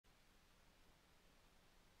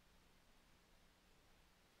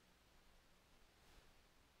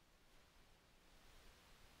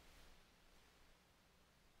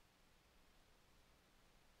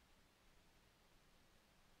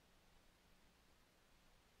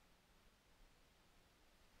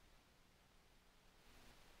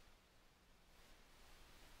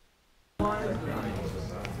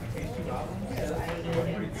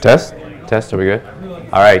Test? Test, are we good?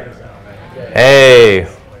 All right. Hey,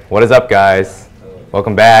 what is up, guys?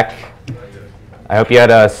 Welcome back. I hope you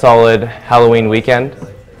had a solid Halloween weekend.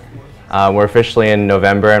 We're officially in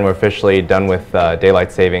November, and we're officially done with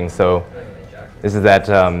daylight savings. So this is that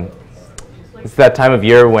time of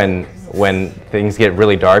year when things get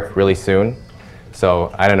really dark really soon.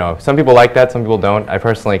 So I don't know. Some people like that, some people don't. I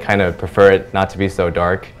personally kind of prefer it not to be so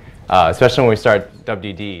dark, especially when we start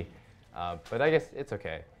WDD. But I guess it's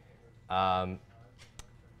okay. I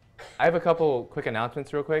have a couple quick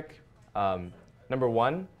announcements real quick. Number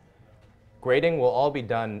one, grading will all be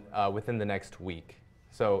done within the next week.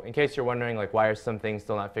 So in case you're wondering, like, why are some things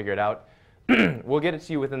still not figured out, we'll get it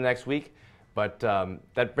to you within the next week. But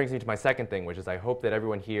that brings me to my second thing, which is I hope that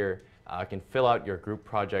everyone here can fill out your group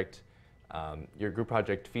project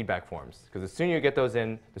feedback forms. Because the sooner you get those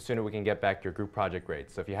in, the sooner we can get back your group project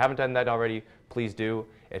grades. So if you haven't done that already, please do.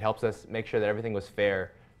 It helps us make sure that everything was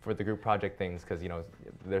fair for the group project things, because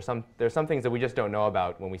there's some things that we just don't know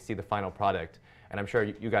about when we see the final product. And I'm sure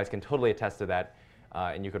you guys can totally attest to that.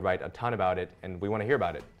 And you could write a ton about it, and we want to hear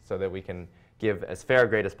about it so that we can give as fair a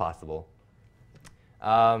grade as possible.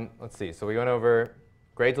 Let's see. So we went over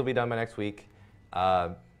grades will be done by next week.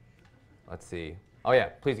 Let's see. Oh yeah,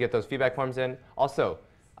 please get those feedback forms in. Also,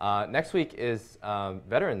 next week is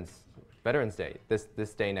Veterans Day.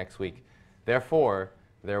 This day next week. Therefore,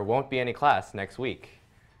 there won't be any class next week.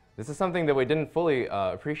 This is something that we didn't fully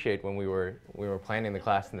appreciate when we were planning the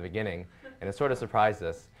class in the beginning, and it sort of surprised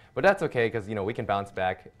us. But that's okay, because we can bounce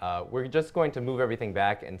back. We're just going to move everything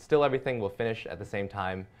back, and still everything will finish at the same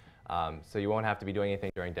time. So you won't have to be doing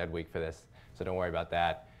anything during dead week for this. So don't worry about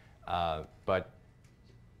that. But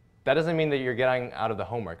that doesn't mean that you're getting out of the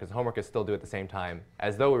homework, because homework is still due at the same time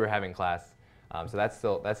as though we were having class. So that's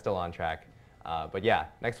still on track. But yeah,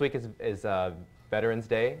 next week is Veterans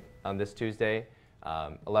Day on this Tuesday,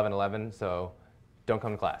 11/11. So don't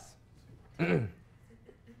come to class.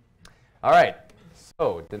 All right.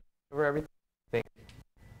 So did I cover everything? I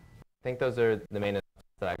think those are the main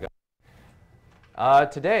announcements that I've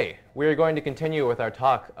got. Today, we're going to continue with our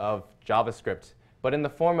talk of JavaScript, but in the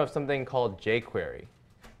form of something called jQuery.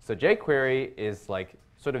 So jQuery is like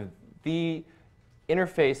sort of the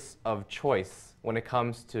interface of choice when it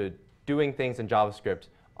comes to doing things in JavaScript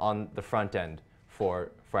on the front end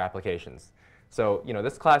for applications. So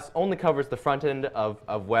this class only covers the front end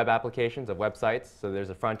of web applications, of websites. So there's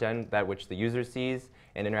a front end, that which the user sees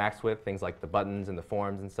and interacts with, things like the buttons and the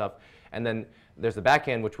forms and stuff. And then there's the back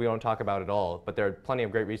end, which we don't talk about at all. But there are plenty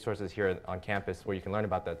of great resources here on campus where you can learn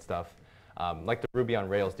about that stuff, like the Ruby on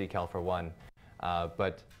Rails DeCal for one.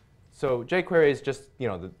 So jQuery is just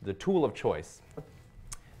the tool of choice.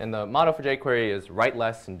 And the motto for jQuery is write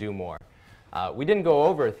less and do more. We didn't go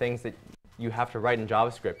over things that you have to write in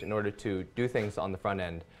JavaScript in order to do things on the front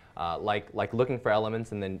end, like looking for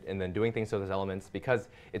elements and then doing things with those elements, because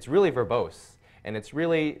it's really verbose, and it's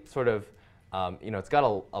really sort of it's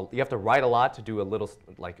got you have to write a lot to do a little,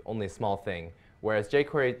 like only a small thing, whereas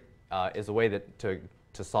jQuery is a way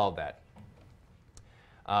to solve that.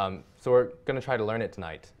 So we're going to try to learn it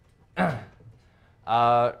tonight.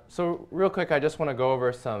 So real quick, I just want to go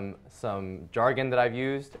over some jargon that I've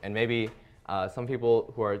used, and maybe some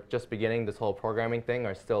people who are just beginning this whole programming thing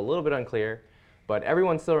are still a little bit unclear, but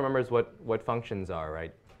everyone still remembers what functions are,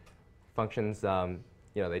 right? Functions,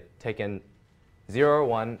 they take in 0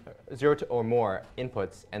 or more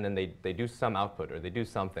inputs, and then they do some output, or they do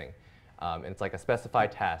something. And it's like a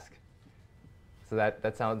specified task. So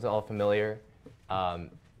that sounds all familiar.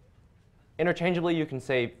 Interchangeably, you can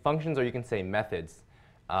say functions or you can say methods.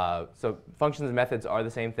 So functions and methods are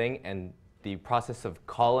the same thing, and the process of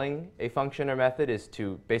calling a function or method is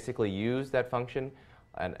to basically use that function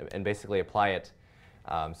and basically apply it.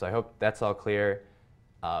 So I hope that's all clear.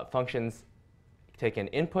 Functions take in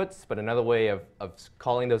inputs, but another way of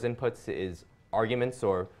calling those inputs is arguments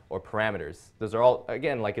or parameters. Those are all,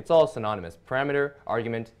 again, like it's all synonymous. Parameter,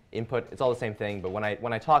 argument, input, it's all the same thing. But when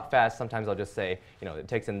I talk fast, sometimes I'll just say, it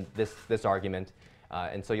takes in this argument,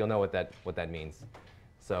 and so you'll know what that means.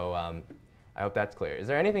 So I hope that's clear. Is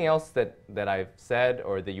there anything else that I've said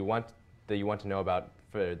or that you want to know about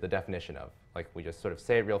for the definition of? Like we just sort of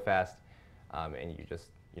say it real fast, and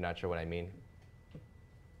you're not sure what I mean.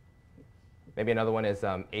 Maybe another one is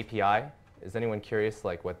API. Is anyone curious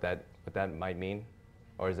like what that might mean,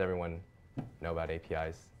 or does everyone know about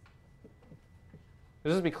APIs?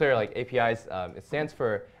 Just to be clear, like APIs, it stands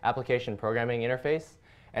for Application Programming Interface,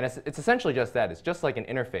 and it's essentially just that. It's just like an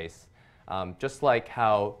interface. Just like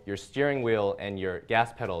how your steering wheel and your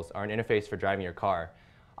gas pedals are an interface for driving your car.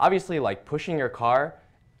 Obviously, like pushing your car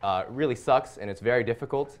really sucks and it's very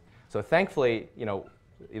difficult. So thankfully,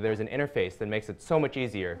 there's an interface that makes it so much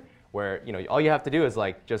easier where all you have to do is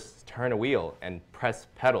like just turn a wheel and press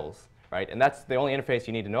pedals, right? And that's the only interface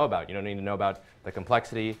you need to know about. You don't need to know about the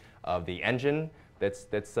complexity of the engine that's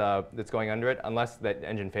going under it, unless that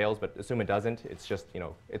engine fails, but assume it doesn't. It's just,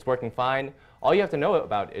 it's working fine. All you have to know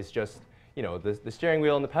about is just, the steering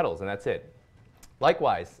wheel and the pedals, and that's it.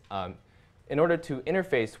 Likewise, in order to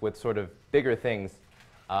interface with sort of bigger things,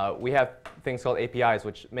 we have things called APIs,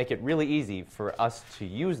 which make it really easy for us to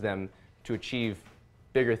use them to achieve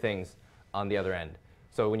bigger things on the other end.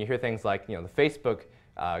 So when you hear things like, the Facebook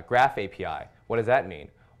Graph API, what does that mean?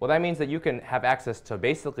 Well, that means that you can have access to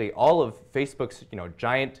basically all of Facebook's,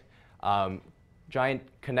 giant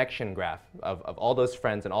connection graph of all those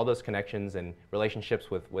friends and all those connections and relationships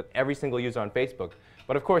with every single user on Facebook.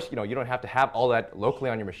 But of course, you don't have to have all that locally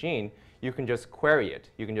on your machine. You can just query it.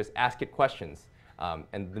 You can just ask it questions.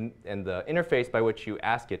 And the interface by which you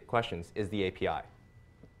ask it questions is the API.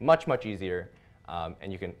 Much, much easier,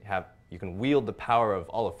 and you can wield the power of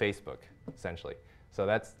all of Facebook, essentially. So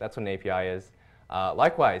that's what an API is.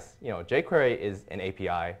 Likewise, jQuery is an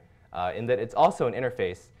API in that it's also an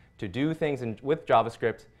interface to do things with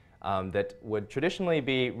JavaScript that would traditionally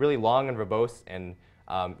be really long and verbose and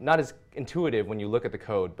not as intuitive when you look at the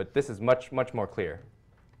code, but this is much, much more clear.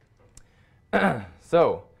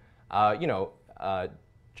 So,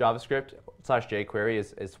 JavaScript / jQuery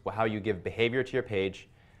is how you give behavior to your page.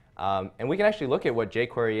 And we can actually look at what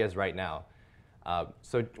jQuery is right now.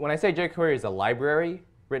 So when I say jQuery is a library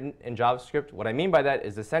written in JavaScript, what I mean by that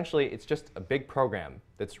is essentially it's just a big program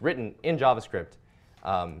that's written in JavaScript.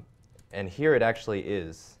 And here it actually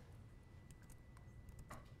is.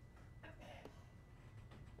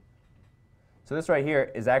 So this right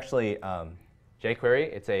here is actually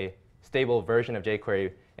jQuery. It's a stable version of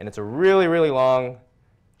jQuery, and it's a really, really long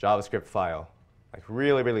JavaScript file, like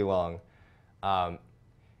really, really long.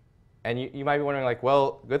 And you might be wondering, like,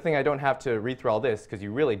 well, good thing I don't have to read through all this, because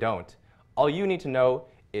you really don't. All you need to know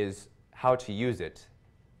is how to use it,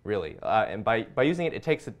 really. And by using it, it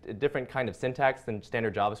takes a different kind of syntax than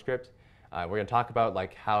standard JavaScript. We're going to talk about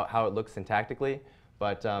like how it looks syntactically.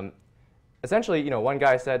 But essentially, one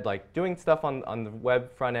guy said, like, doing stuff on the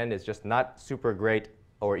web front end is just not super great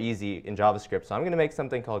or easy in JavaScript. So I'm going to make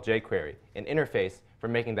something called jQuery, an interface for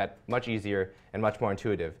making that much easier and much more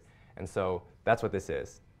intuitive. And so that's what this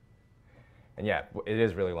is. And yeah, it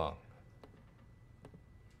is really long.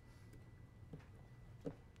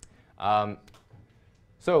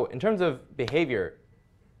 So in terms of behavior,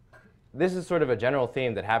 this is sort of a general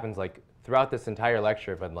theme that happens like throughout this entire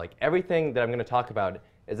lecture, but like everything that I'm going to talk about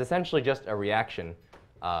is essentially just a reaction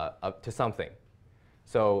to something.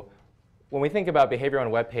 So when we think about behavior on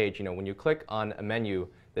a web page, when you click on a menu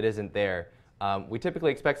that isn't there, we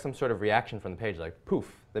typically expect some sort of reaction from the page, like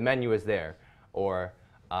poof, the menu is there, or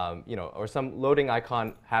or some loading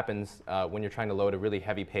icon happens when you're trying to load a really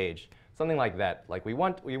heavy page, something like that. Like we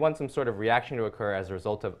want some sort of reaction to occur as a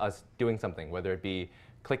result of us doing something, whether it be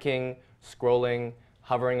clicking, scrolling,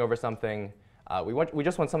 hovering over something. We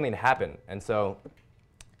just want something to happen, and so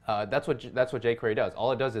that's what jQuery does.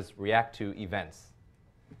 All it does is react to events.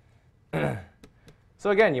 So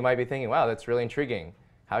again, you might be thinking, wow, that's really intriguing.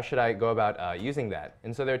 How should I go about using that?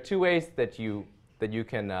 And so there are two ways that you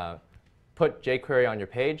can put jQuery on your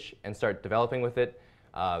page and start developing with it.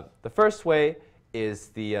 The first way is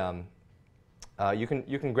you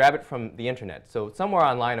can grab it from the internet. So somewhere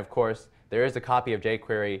online, of course, there is a copy of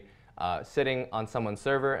jQuery sitting on someone's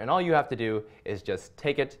server, and all you have to do is just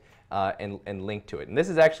take it and link to it. And this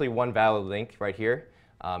is actually one valid link right here.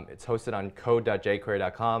 It's hosted on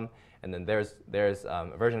code.jquery.com, and then there's a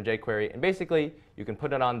version of jQuery, and basically you can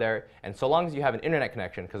put it on there, and so long as you have an internet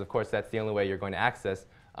connection, because of course that's the only way you're going to access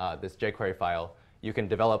this jQuery file, you can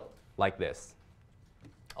develop like this.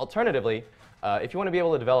 Alternatively, if you want to be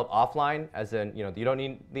able to develop offline, as in you don't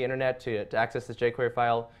need the internet to access this jQuery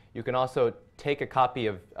file, you can also take a copy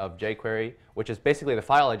of jQuery, which is basically the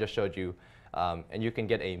file I just showed you, and you can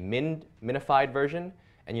get a minified version.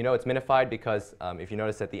 And it's minified because if you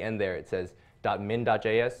notice at the end there it says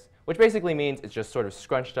 .min.js, which basically means it's just sort of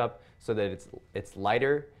scrunched up so that it's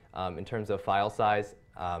lighter in terms of file size.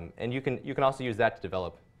 And you can also use that to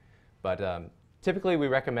develop. But typically we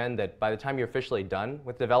recommend that by the time you're officially done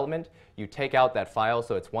with development, you take out that file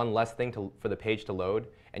so it's one less thing for the page to load,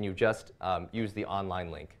 and you just use the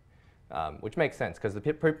online link, which makes sense because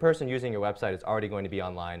the person using your website is already going to be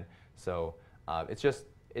online. So it's just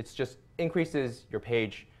increases your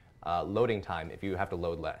page loading time if you have to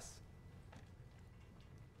load less.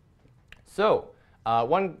 So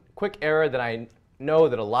one quick error that I know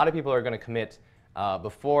that a lot of people are going to commit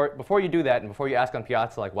Before you do that, and before you ask on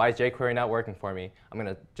Piazza, like, why is jQuery not working for me, I'm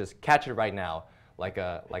going to just catch it right now, like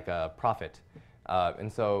a prophet.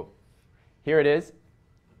 And so here it is.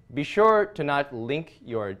 Be sure to not link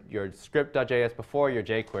your script.js before your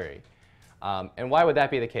jQuery. And why would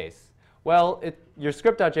that be the case? Well, your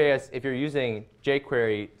script.js, if you're using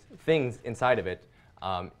jQuery things inside of it,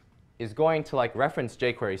 is going to like reference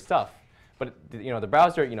jQuery stuff. But the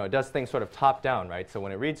browser, it does things sort of top down, right? So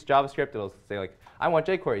when it reads JavaScript, it'll say like, I want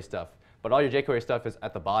jQuery stuff. But all your jQuery stuff is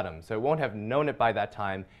at the bottom. So it won't have known it by that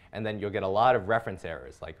time. And then you'll get a lot of reference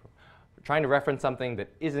errors, like trying to reference something that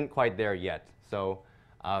isn't quite there yet. So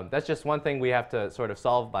that's just one thing we have to sort of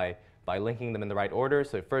solve by linking them in the right order.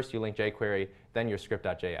 So first you link jQuery, then your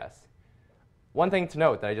script.js. One thing to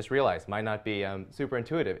note that I just realized might not be super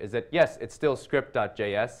intuitive is that, yes, it's still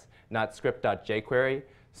script.js, not script.jQuery.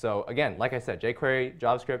 So again, like I said, jQuery,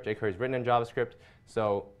 JavaScript, jQuery is written in JavaScript.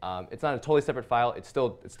 So it's not a totally separate file. It's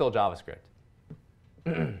still JavaScript.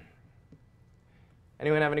 Anyone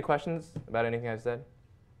have any questions about anything I've said?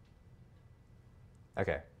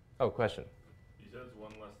 OK. Oh, question. You said it's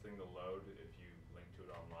one less thing to load if you link to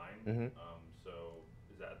it online. Mm-hmm. So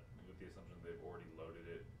is that with the assumption they've already loaded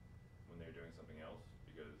it when they're doing something else?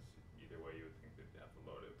 Because either way, you would think that they have to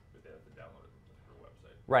load it, but they have to download it from their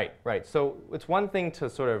website. Right, right. So it's one thing to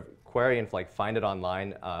sort of query and like find it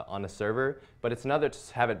online on a server, but it's another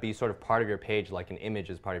to have it be sort of part of your page, like an image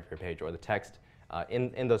is part of your page, or the text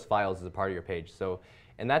in those files is a part of your page. So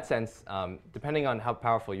in that sense, depending on how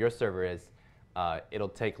powerful your server is, it'll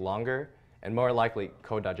take longer, and more likely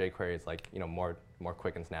code.jQuery is like more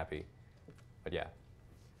quick and snappy. But yeah.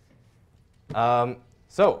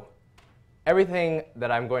 So everything that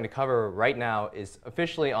I'm going to cover right now is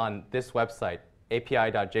officially on this website,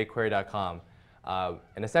 api.jquery.com.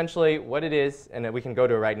 And essentially what it is, and we can go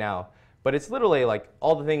to it right now, but it's literally like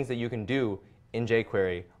all the things that you can do in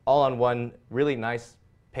jQuery all on one really nice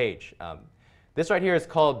page. This right here is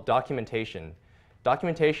called documentation.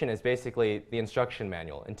 Documentation is basically the instruction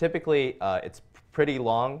manual. And typically it's pretty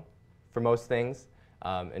long for most things.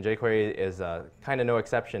 And jQuery is kind of no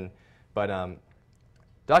exception. But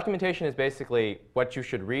documentation is basically what you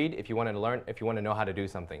should read if you want to learn, if you want to know how to do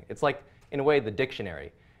something. It's like, in a way, the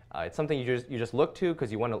dictionary. It's something you just look to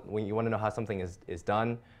because you want to know how something is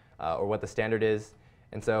done or what the standard is.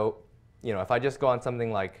 And so, if I just go on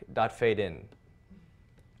something like .fadein and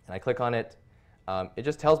I click on it, it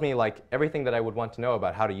just tells me like everything that I would want to know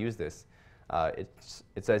about how to use this. It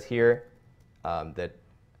says here that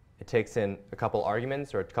it takes in a couple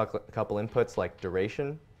arguments or a couple inputs like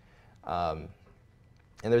duration. And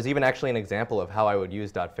there's even actually an example of how I would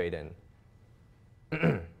use .fadein.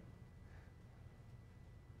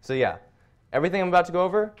 So yeah, everything I'm about to go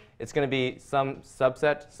over, it's going to be some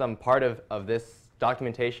subset, some part of this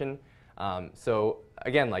documentation. So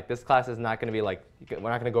again, like this class is not going to be like, we're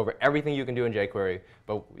not going to go over everything you can do in jQuery,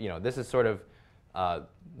 but this is sort of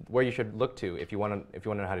where you should look to if you want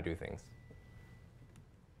to know how to do things.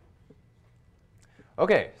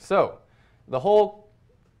 OK, so the whole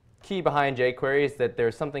key behind jQuery is that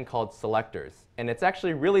there's something called selectors. And it's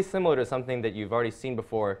actually really similar to something that you've already seen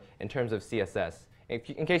before in terms of CSS. In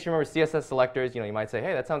case you remember CSS selectors, you might say,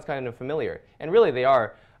 hey, that sounds kind of familiar. And really, they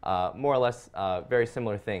are more or less very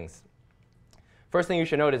similar things. First thing you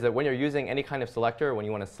should note is that when you're using any kind of selector, when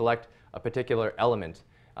you want to select a particular element,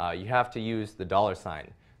 you have to use the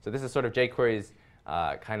 $sign. So this is sort of jQuery's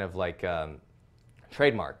kind of like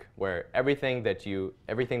trademark, where everything that you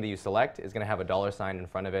select is going to have a $sign in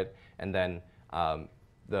front of it, and then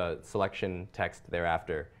the selection text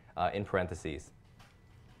thereafter in parentheses.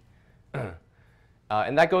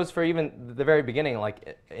 And that goes for even the very beginning,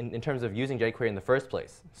 like in terms of using jQuery in the first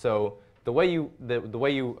place. So the way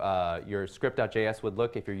your script.js would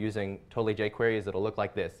look if you're using totally jQuery is it'll look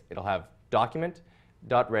like this. It'll have document,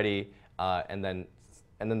 .ready, and then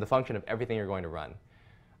the function of everything you're going to run.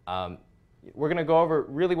 We're going to go over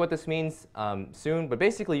really what this means soon, but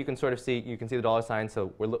basically you can sort of see the $sign.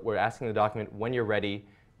 So we're asking the document when you're ready,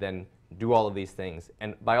 then do all of these things.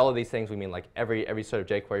 And by all of these things, we mean like every sort of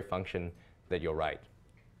jQuery function that you'll write.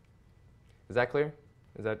 Is that clear?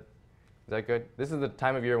 Is that good? This is the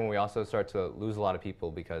time of year when we also start to lose a lot of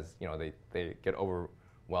people because they get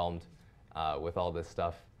overwhelmed with all this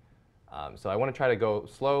stuff. So I want to try to go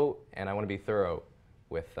slow, and I want to be thorough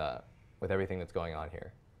with everything that's going on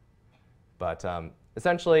here. But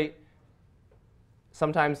essentially,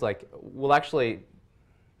 sometimes like we'll actually,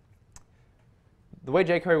 the way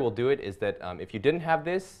jQuery will do it is that if you didn't have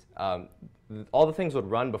this, all the things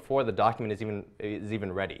would run before the document is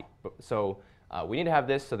even ready. So we need to have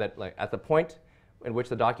this so that like at the point in which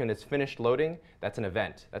the document is finished loading, that's an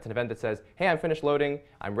event. That's an event that says, hey, I'm finished loading,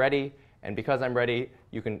 I'm ready, and because I'm ready,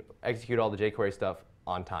 you can execute all the jQuery stuff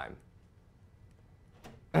on time.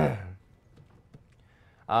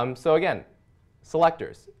 So again,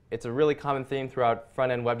 selectors. It's a really common theme throughout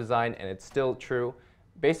front-end web design, and it's still true.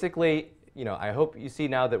 Basically, I hope you see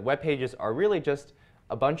now that web pages are really just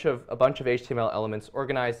a bunch of HTML elements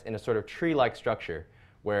organized in a sort of tree-like structure,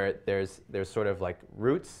 where there's sort of like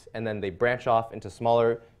roots, and then they branch off into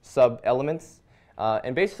smaller sub-elements.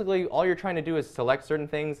 And basically, all you're trying to do is select certain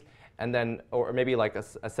things, and then, or maybe like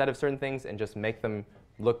a set of certain things, and just make them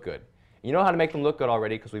look good. You know how to make them look good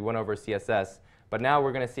already because we went over CSS, but now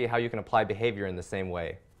we're going to see how you can apply behavior in the same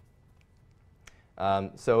way.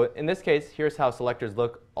 So in this case, here's how selectors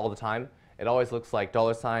look all the time. It always looks like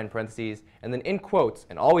 $, parentheses, and then in quotes,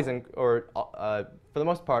 and always in, or for the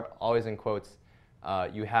most part, always in quotes,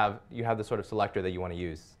 you have the sort of selector that you want to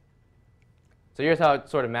use. So here's how it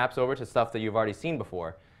sort of maps over to stuff that you've already seen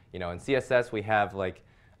before. In CSS, we have like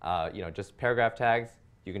just paragraph tags.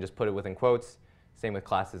 You can just put it within quotes. Same with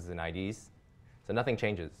classes and IDs. So nothing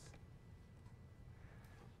changes.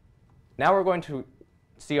 Now we're going to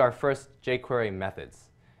see our first jQuery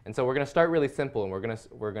methods. And so we're going to start really simple, and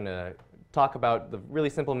we're going to talk about the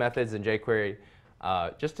really simple methods in jQuery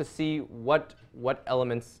just to see what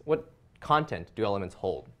content do elements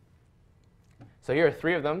hold. So here are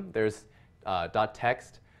 3 of them. There's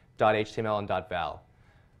 .text, .html, and .val.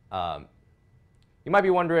 You might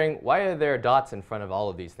be wondering, why are there dots in front of all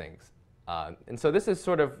of these things? And so this is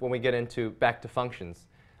sort of when we get into back to functions.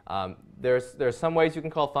 There's some ways you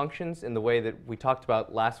can call functions in the way that we talked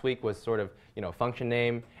about last week was sort of function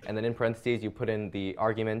name, and then in parentheses you put in the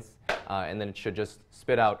arguments, and then it should just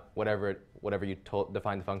spit out whatever you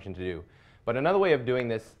define the function to do. But another way of doing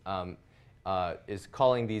this is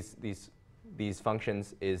calling these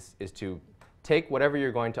functions is to take whatever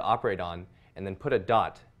you're going to operate on and then put a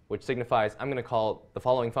dot, which signifies I'm going to call the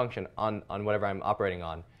following function on whatever I'm operating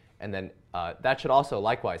on. And then that should also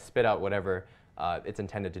likewise spit out whatever it's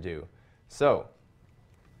intended to do. So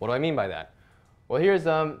what do I mean by that? Well, here's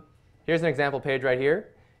an example page right here.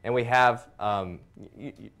 And we have,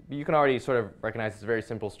 you can already sort of recognize this very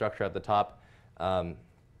simple structure at the top. And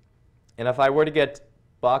if I were to get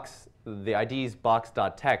the ID's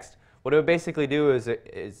box.text, what it would basically do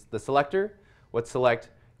is the selector would select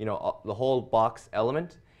the whole box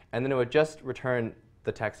element, and then it would just return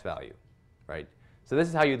the text value, right? So this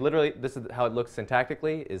is how this is how it looks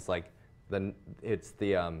syntactically, is like it's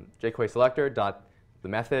the jQuery selector dot the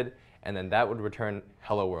method, and then that would return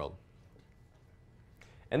hello world.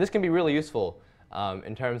 And this can be really useful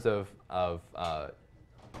in terms of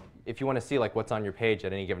if you want to see like what's on your page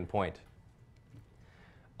at any given point.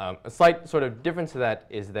 A slight sort of difference to that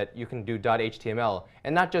is that you can do .html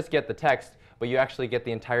and not just get the text, but you actually get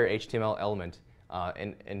the entire HTML element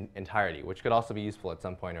in entirety, which could also be useful at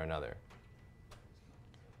some point or another.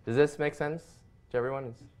 Does this make sense to everyone?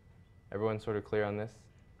 Is everyone sort of clear on this?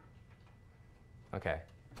 OK.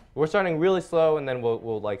 We're starting really slow, and then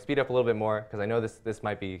we'll like speed up a little bit more, because I know this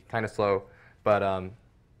might be kind of slow. But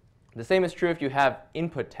the same is true if you have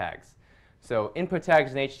input tags. So input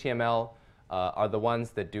tags in HTML are the ones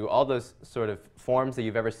that do all those sort of forms that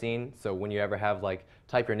you've ever seen. So when you ever have like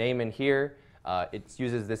type your name in here, it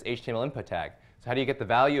uses this HTML input tag. So how do you get the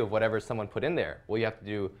value of whatever someone put in there? Well, you have to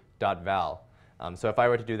do .val. So if I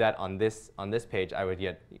were to do that on this page, I would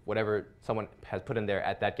get whatever someone has put in there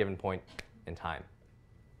at that given point in time.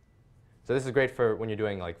 So this is great for when you're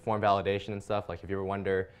doing like form validation and stuff. Like if you ever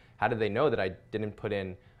wonder, how did they know that I didn't put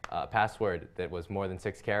in a password that was more than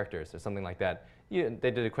 6 characters or something like that? They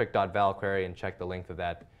did a quick .val query and checked the length of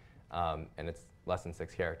that, and it's less than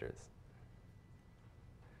 6 characters.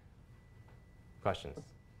 Questions?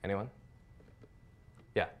 Anyone?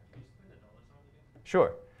 Yeah? Can you explain the $sign again?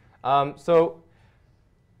 Sure. So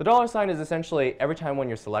the $sign is essentially every time when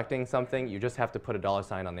you're selecting something, you just have to put a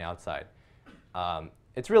 $sign on the outside.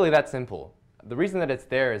 It's really that simple. The reason that it's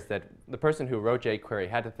there is that the person who wrote jQuery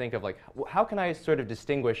had to think of like, how can I sort of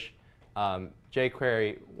distinguish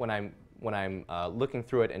jQuery when I'm looking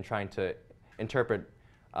through it and trying to interpret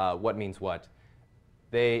what means what.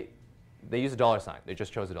 They use a $sign. They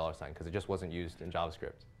just chose a $sign because it just wasn't used in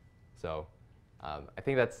JavaScript. So I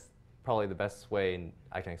think that's probably the best way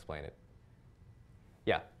I can explain it.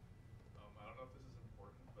 Yeah? I don't know if this is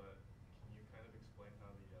important, but can you kind of explain how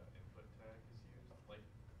the input tag is used? Like,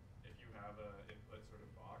 if you have an input sort of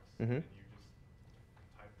box, and you just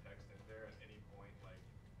type text in there at any point, like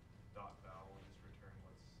 .val will just return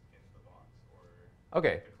what's in the box, or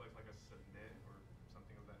OK. to click like a submit or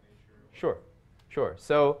something of that nature? Sure. Sure.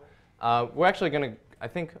 So we're actually going to I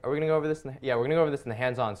think, are we going to go over this? Yeah, we're going to go over this in the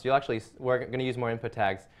hands-on. So you'll actually, we're going to use more input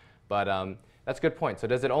tags. But that's a good point. So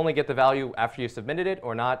does it only get the value after you've submitted it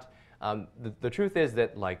or not? The truth is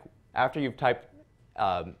that like after you've typed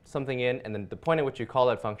something in, and then the point at which you call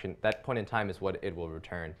that function, that point in time is what it will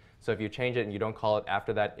return. So if you change it and you don't call it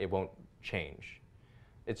after that, it won't change.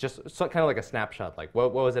 It's just kind of like a snapshot, like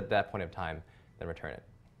what was it at that point of time, then return it.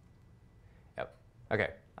 Yep. OK,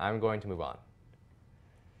 I'm going to move on.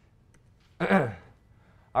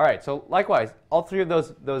 All right, so likewise, all three of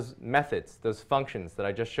those methods, those functions that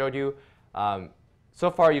I just showed you, so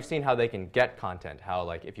far you've seen how they can get content, how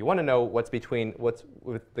like if you want to know what's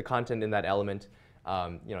with the content in that element,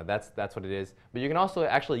 that's what it is. But you can also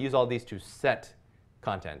actually use all these to set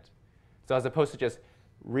content. So as opposed to just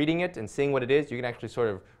reading it and seeing what it is, you can actually sort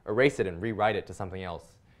of erase it and rewrite it to something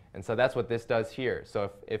else. And so that's what this does here.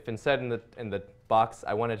 So if instead in the box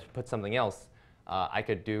I wanted to put something else, I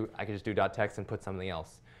could just do .text and put something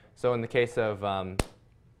else. So in the case of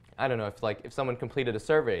I don't know, if someone completed a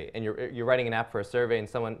survey and you're writing an app for a survey and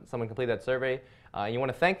someone completed that survey and you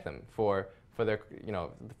want to thank them for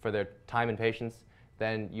their time and patience,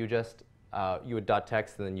 then you just you would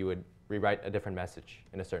 .text and then you would rewrite a different message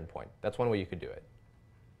in a certain point. That's one way you could do it.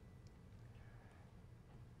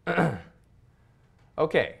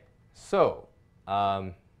 OK, so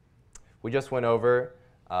we just went over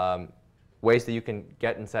ways that you can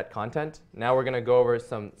get and set content. Now we're going to go over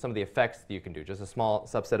some of the effects that you can do, just a small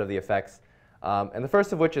subset of the effects. And the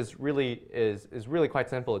first of which is really quite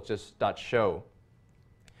simple. It's just .show.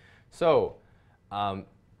 So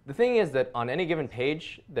the thing is that on any given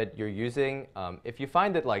page that you're using, if you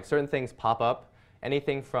find that like certain things pop up,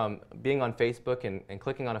 anything from being on Facebook and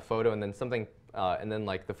clicking on a photo and then something and then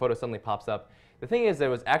like the photo suddenly pops up, the thing is that it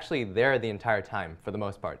was actually there the entire time for the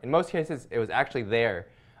most part. In most cases, it was actually there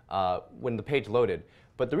when the page loaded.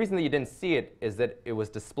 But the reason that you didn't see it is that it was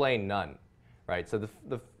displaying none, right? So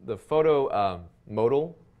the photo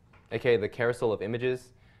modal, aka the carousel of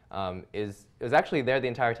images, it was actually there the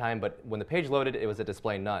entire time. But when the page loaded, it was a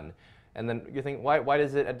display none. And then you think, why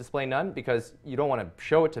does it display none? Because you don't want to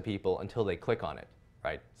show it to people until they click on it,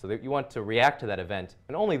 right? So that you want to react to that event,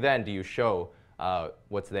 and only then do you show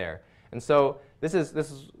what's there. And so this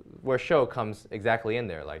is where show comes exactly in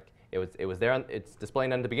there. Like it was there, it's displaying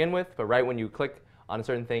none to begin with, but right when you click on a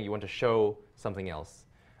certain thing, you want to show something else.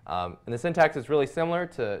 And the syntax is really similar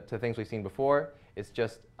to things we've seen before. It's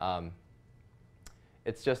just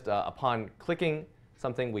upon clicking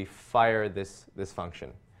something, we fire this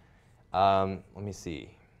function. Let me see.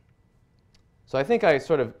 So I think I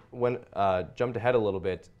sort of jumped ahead a little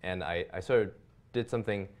bit, and I sort of did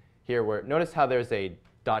something here where notice how there's a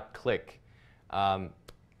 .click.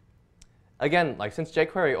 Again, like since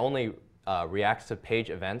jQuery only reacts to page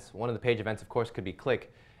events, one of the page events, of course, could be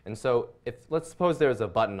click. And so let's suppose there's a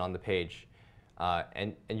button on the page,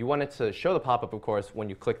 and you wanted to show the pop-up, of course, when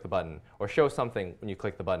you click the button, or show something when you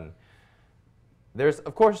click the button. There's,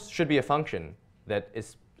 of course, should be a function that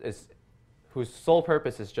whose sole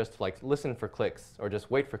purpose is just to like listen for clicks or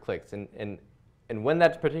just wait for clicks. And when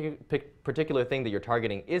that particular thing that you're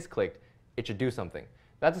targeting is clicked, it should do something.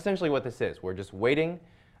 That's essentially what this is. We're just waiting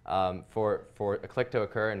for a click to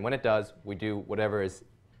occur, and when it does, we do whatever is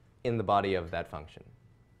in the body of that function.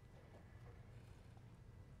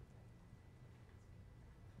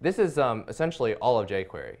 This is essentially all of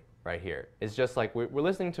jQuery right here. It's just like we're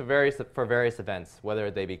listening to various events,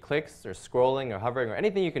 whether they be clicks or scrolling or hovering or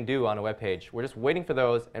anything you can do on a web page. We're just waiting for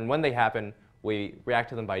those, and when they happen, we react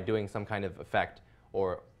to them by doing some kind of effect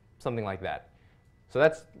or something like that. So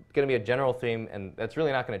that's going to be a general theme, and that's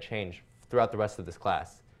really not going to change throughout the rest of this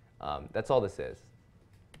class. That's all this is.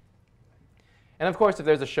 And of course, if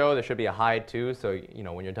there's a show, there should be a hide too. So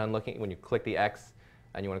when you're done looking, when you click the X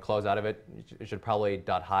and you want to close out of it, it should probably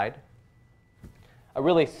 .hide. A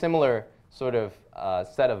really similar sort of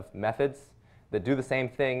set of methods that do the same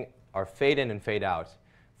thing are fade in and fade out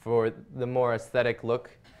for the more aesthetic look.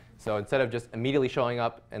 So instead of just immediately showing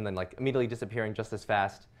up and then like immediately disappearing just as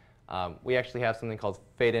fast, we actually have something called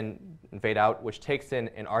fade in and fade out, which takes in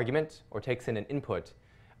an argument or takes in an input.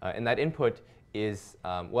 And that input is,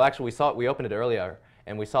 well, actually, we opened it earlier,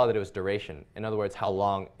 and we saw that it was duration. In other words, how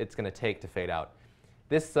long it's going to take to fade out.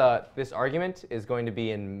 This argument is going to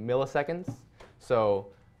be in milliseconds. So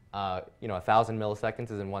 1,000 milliseconds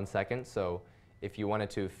is in 1 second. So if you wanted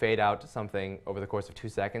to fade out something over the course of 2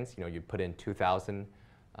 seconds, you'd put in 2,000.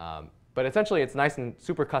 But essentially, it's nice and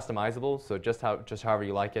super customizable, so just however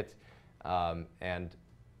you like it. And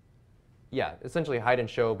yeah, essentially hide and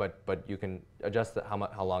show, but you can adjust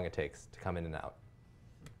how long it takes to come in and out.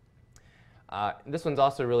 This one's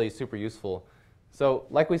also really super useful. So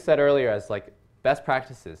like we said earlier, as like best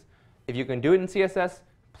practices. If you can do it in CSS,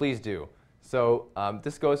 please do. So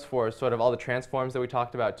this goes for sort of all the transforms that we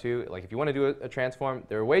talked about too. Like if you want to do a transform,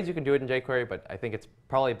 there are ways you can do it in jQuery, but I think it's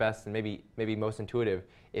probably best and maybe most intuitive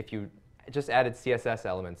if you just added CSS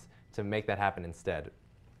elements to make that happen instead.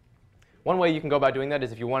 One way you can go about doing that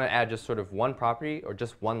is if you want to add just sort of one property or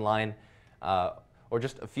just one line or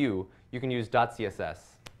just a few, you can use .css.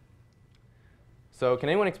 So can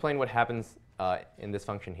anyone explain what happens in this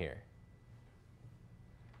function here?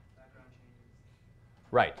 Background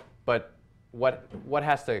changes. Right, but what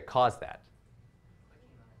has to cause that?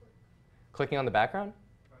 Clicking on the background?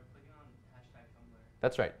 Or clicking on #Tumblr.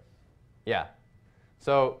 That's right. Yeah.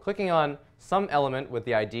 So clicking on some element with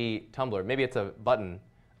the ID Tumblr, maybe it's a button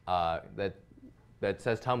that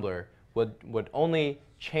says Tumblr, would only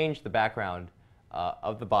change the background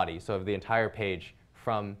of the body, so of the entire page,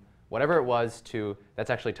 from whatever it was to that's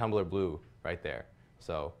actually Tumblr blue right there.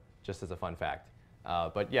 So just as a fun fact.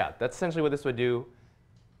 But yeah, that's essentially what this would do.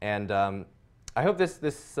 And I hope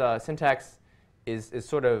this syntax is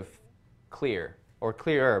sort of clear, or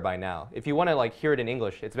clearer by now. If you want to like hear it in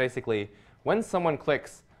English, it's basically when someone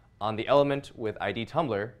clicks on the element with ID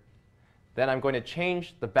Tumblr, then I'm going to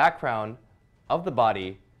change the background of the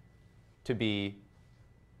body to be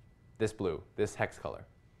this blue, this hex color.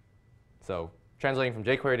 So translating from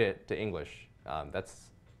jQuery to English,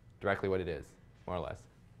 that's directly what it is, more or less.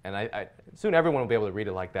 And soon everyone will be able to read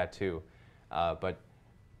it like that too. But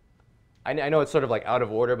I know it's sort of like out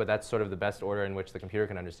of order, but that's sort of the best order in which the computer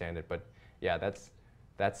can understand it. But yeah, that's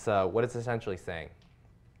what it's essentially saying.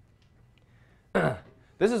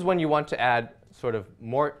 This is when you want to add sort of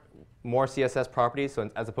more CSS properties. So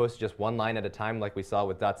as opposed to just one line at a time like we saw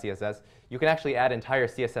with .css, you can actually add entire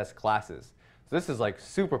CSS classes. So this is like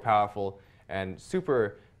super powerful and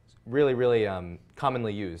super really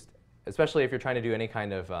commonly used, especially if you're trying to do any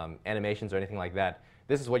kind of animations or anything like that.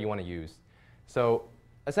 This is what you want to use. So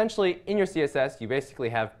essentially, in your CSS, you basically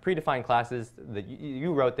have predefined classes that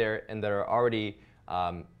you wrote there and that are already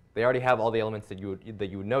they already have all the elements that you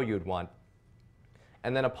would know you would want.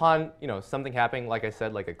 And then upon something happening, like I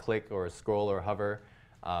said, like a click or a scroll or a hover,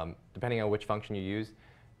 depending on which function you use,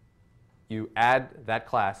 you add that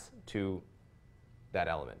class to that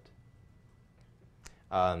element.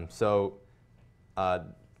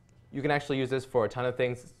 You can actually use this for a ton of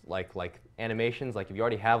things, like animations. Like if you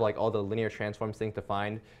already have like all the linear transforms things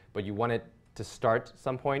defined, but you want it to start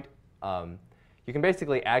some point, you can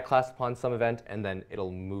basically add class upon some event, and then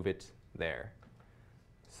it'll move it there.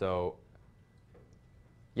 So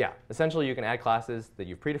yeah, essentially you can add classes that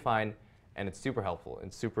you've predefined, and it's super helpful.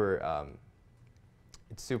 It's super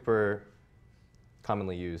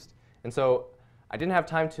commonly used. And so I didn't have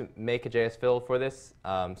time to make a JS fill for this,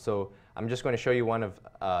 so I'm just going to show you one of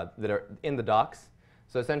that are in the docs.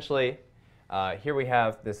 So essentially, here we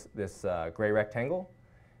have this gray rectangle,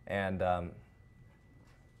 and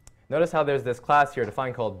notice how there's this class here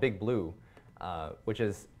defined called Big Blue, which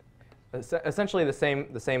is essentially the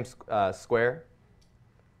same square.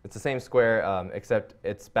 It's the same square, except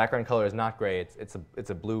its background color is not gray. It's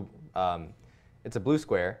a blue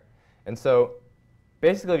square, and so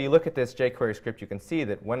basically, if you look at this jQuery script, you can see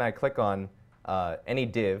that when I click on any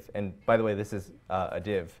div, and by the way, this is a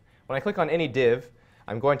div. When I click on any div,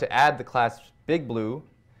 I'm going to add the class Big Blue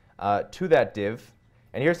to that div.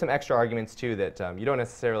 And here's some extra arguments too that you don't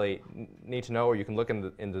necessarily need to know, or you can look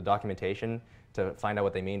in the documentation to find out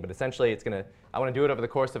what they mean. But essentially, I want to do it over the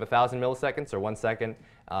course of 1,000 milliseconds or 1 second.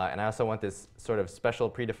 And I also want this sort of special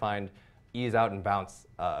predefined ease out and bounce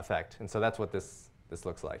effect. And so that's what this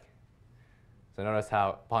looks like. So notice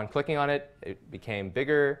how upon clicking on it, it became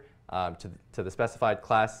bigger to the specified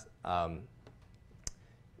class, all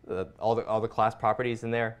the class properties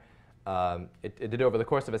in there. It did it over the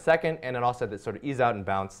course of a second, and it also had this sort of ease out and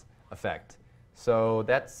bounce effect. So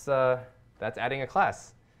that's adding a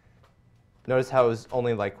class. Notice how it was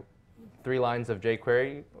only like 3 lines of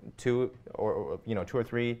jQuery, 2 or 2 or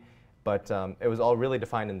 3, but it was all really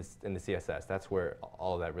defined in the CSS. That's where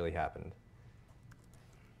all of that really happened.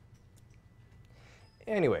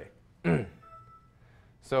 Anyway,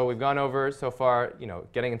 so we've gone over so far,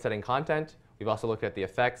 getting and setting content. We've also looked at the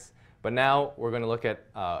effects, but now we're going to look at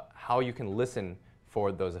how you can listen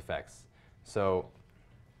for those effects. So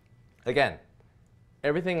again,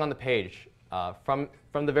 everything on the page, from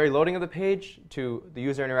the very loading of the page to the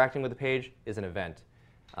user interacting with the page, is an event.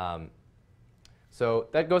 So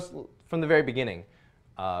that goes from the very beginning.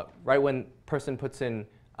 Right when person puts in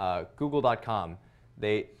google.com,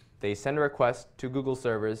 they send a request to Google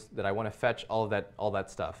servers that I want to fetch all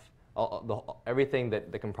that stuff, everything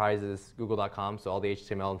that comprises google.com, so all the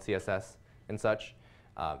HTML and CSS and such.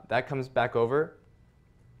 That comes back over.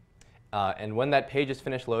 And when that page is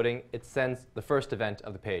finished loading, it sends the first event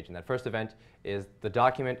of the page. And that first event is the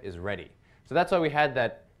document is ready. So that's why we had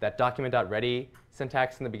that document.ready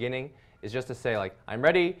syntax in the beginning, is just to say, like, I'm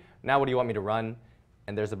ready. Now what do you want me to run?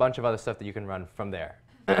 And there's a bunch of other stuff that you can run from there.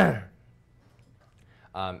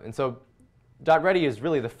 And so .ready is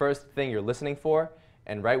really the first thing you're listening for.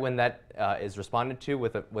 And right when that is responded to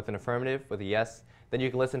with an affirmative, with a yes, then you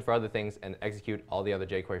can listen for other things and execute all the other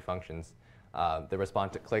jQuery functions that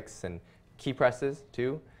respond to clicks and key presses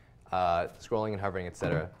too, scrolling and hovering,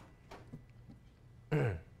 etc.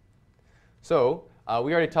 So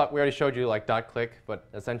we already showed you like .click, but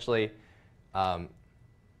essentially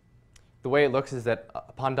the way it looks is that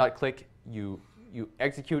upon .click you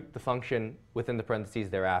execute the function within the parentheses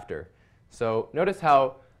thereafter. So notice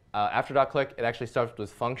how after .click it actually starts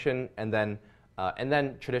with function and then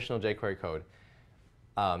traditional jQuery code.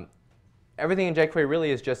 Everything in jQuery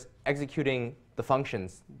really is just executing the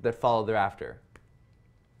functions that follow thereafter.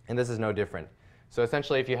 And this is no different. So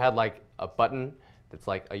essentially, if you had like a button that's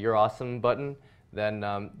like a "You're awesome" button, then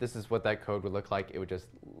this is what that code would look like. It would just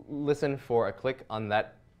listen for a click on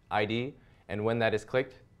that ID, and when that is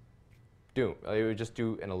clicked, it would just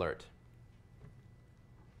do an alert.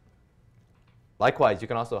 Likewise, you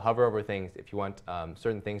can also hover over things if you want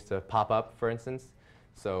certain things to pop up, for instance.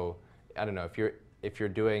 So I don't know, if you're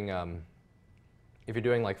doing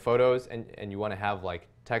like photos and you want to have like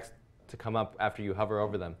text to come up after you hover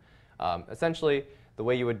over them, essentially the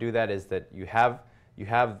way you would do that is that you have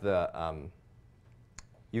the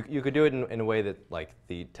you could do it in a way that like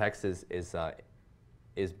the text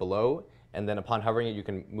is below, and then upon hovering it you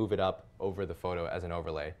can move it up over the photo as an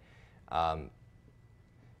overlay. And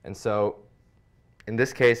so in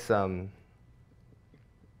this case, in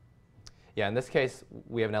this case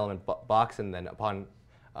we have an element box, and then upon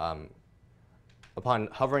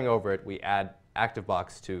hovering over it, we add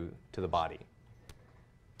ActiveBox to the body.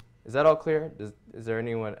 Is that all clear? Does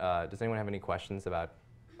anyone have any questions about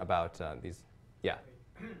these? Yeah.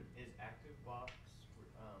 Is ActiveBox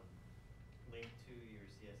linked to your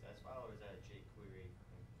CSS file, or is that a jQuery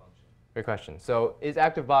function? Great question. So is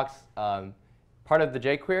ActiveBox part of the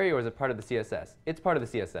jQuery, or is it part of the CSS? It's part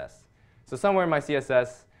of the CSS. So somewhere in my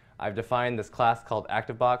CSS, I've defined this class called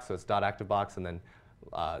ActiveBox, so it's .ActiveBox, and then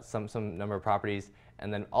some number of properties,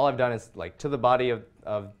 and then all I've done is like to the body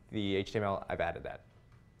of the HTML, I've added that.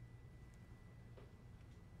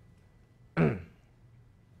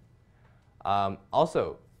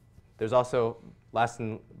 Also, there's also, last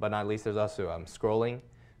but not least, there's also scrolling.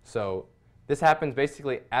 So this happens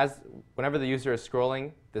basically whenever the user is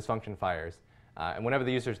scrolling, this function fires, and whenever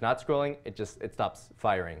the user is not scrolling, it stops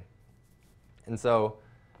firing. And so,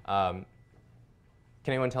 can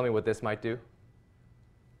anyone tell me what this might do?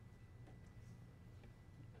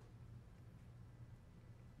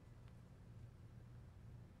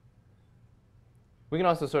 We can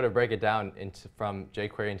also sort of break it down from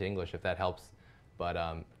jQuery into English if that helps.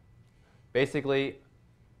 But basically,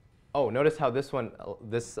 notice how this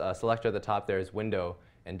selector at the top there is window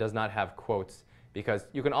and does not have quotes, because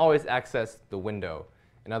you can always access the window.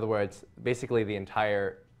 In other words, basically the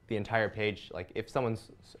entire page. Like if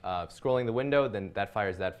someone's scrolling the window, then that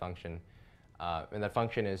fires that function, and that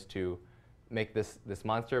function is to make this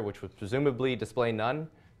monster, which would presumably display none,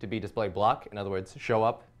 to be display block. In other words, show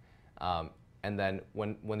up. And then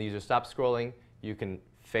when the user stops scrolling, you can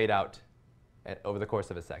fade out over the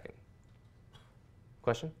course of a second.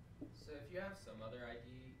 Question? So if you have some other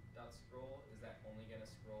ID.scroll, is that only going to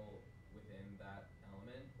scroll within that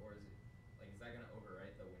element, or is that going to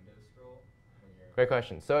overwrite the window scroll? Great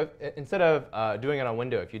question. So instead of doing it on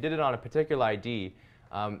window, if you did it on a particular ID,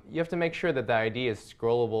 you have to make sure that the ID is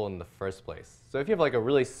scrollable in the first place. So if you have like a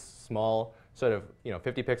really small sort of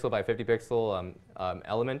 50 pixel by 50 pixel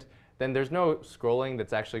element, then there's no scrolling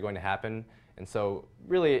that's actually going to happen, and so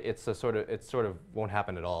really it sort of won't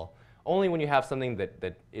happen at all. Only when you have something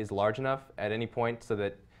that is large enough at any point, so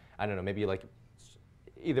that I don't know, maybe like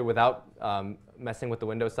either without messing with the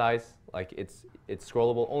window size, like it's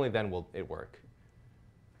scrollable. Only then will it work.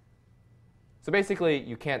 So basically,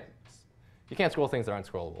 you can't scroll things that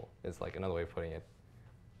aren't scrollable. Is like another way of putting it.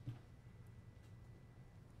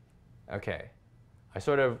 Okay, I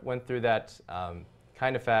sort of went through that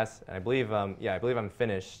kind of fast, and I believe I'm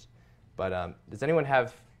finished. But does anyone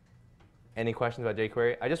have any questions about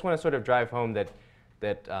jQuery? I just want to sort of drive home that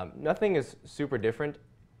nothing is super different.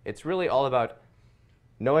 It's really all about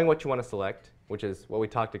knowing what you want to select, which is what we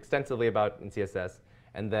talked extensively about in CSS,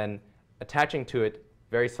 and then attaching to it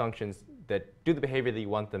various functions that do the behavior that you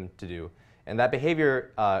want them to do. And that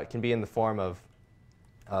behavior can be in the form of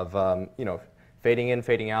fading in,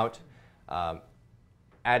 fading out,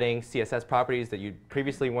 adding CSS properties that you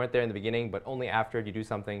previously weren't there in the beginning, but only after you do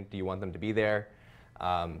something do you want them to be there.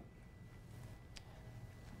 And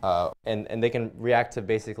they can react to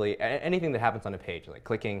basically anything that happens on a page, like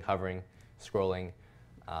clicking, hovering, scrolling,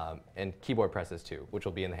 and keyboard presses too, which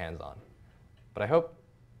will be in the hands-on. But I hope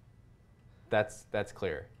that's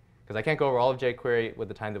clear. Because I can't go over all of jQuery with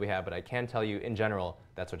the time that we have, but I can tell you in general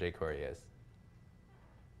that's what jQuery is.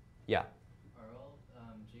 Yeah? Are all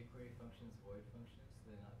jQuery functions void functions?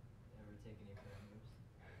 Do they not ever take any parameters?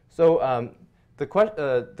 So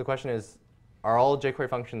the question is, are all jQuery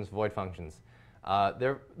functions void functions?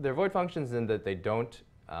 They're void functions in that they don't,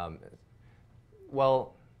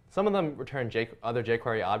 well, some of them return other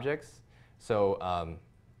jQuery objects. So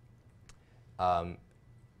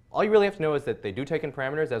all you really have to know is that they do take in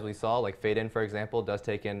parameters, as we saw, like fade in, for example, does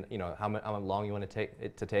take in how long you want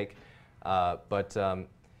it to take. But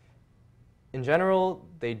in general,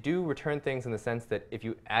 they do return things in the sense that if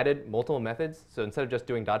you added multiple methods, so instead of just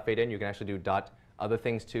doing .fade in, you can actually do .other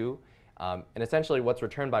things too. And essentially, what's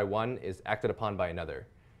returned by one is acted upon by another.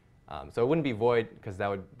 So it wouldn't be void, because that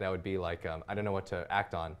would be like, I don't know what to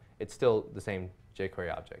act on. It's still the same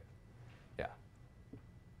jQuery object. Yeah.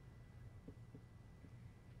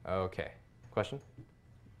 OK. Question?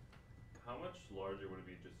 How much larger would it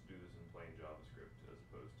be just to do this in plain JavaScript as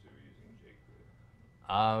opposed to using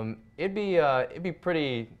jQuery? It'd be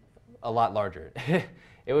a lot larger.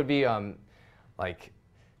 It would be like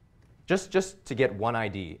just to get one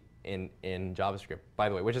ID in JavaScript, by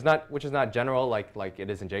the way, which is not general like it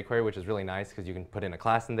is in jQuery, which is really nice because you can put in a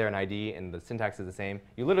class in there, an ID, and the syntax is the same.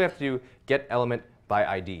 You literally have to do get element by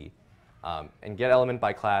ID and get element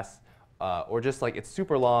by class, or just like it's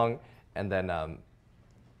super long, and then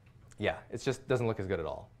yeah, it just doesn't look as good at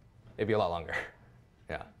all. It'd be a lot longer.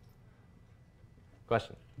 Yeah.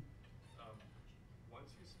 Question?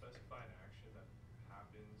 Once you specify an action that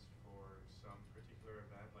happens for some particular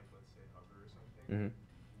event, like let's say hover or something,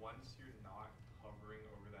 once you're not hovering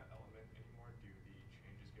over that element anymore, do the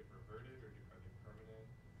changes get reverted, or are they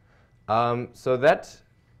permanent? So that,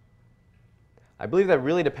 I believe that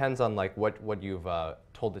really depends on like what you've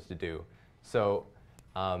told it to do. So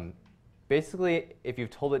basically, if you've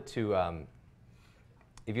told it to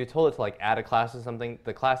like add a class or something,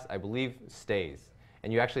 the class I believe stays,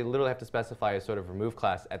 and you actually literally have to specify a sort of remove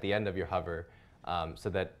class at the end of your hover, so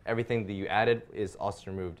that everything that you added is also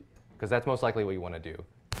removed, because that's most likely what you want to do.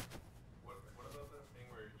 What about the thing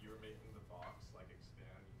where you were making the box like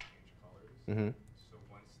expand and change colors? So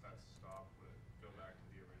once that's stopped, would it go back to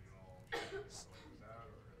the original shape it was at,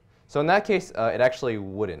 or? So in that case, it actually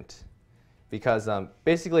wouldn't, because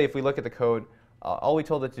basically if we look at the code, all we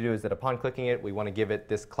told it to do is that upon clicking it, we want to give it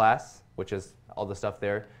this class, which is all the stuff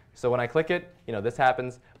there. So when I click it, this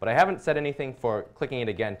happens, but I haven't said anything for clicking it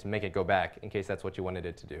again to make it go back, in case that's what you wanted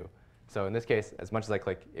it to do. So in this case, as much as I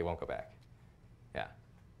click, it won't go back. Yeah,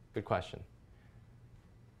 good question.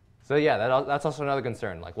 So yeah, that's also another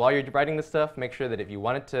concern. Like while you're writing this stuff, make sure that if you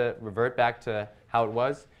want it to revert back to how it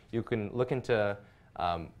was, you can look into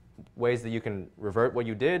ways that you can revert what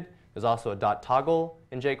you did. There's also a .toggle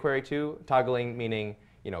in jQuery too. Toggling meaning,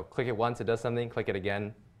 click it once, it does something. Click it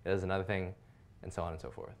again, it does another thing, and so on and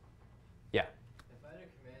so forth. Yeah? If I had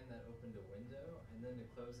a command that opened a window, and then to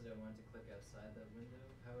close it, I wanted to click outside that window,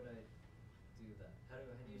 how would I do that? How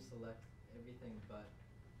do you select everything but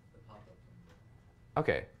the pop-up window?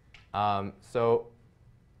 OK. So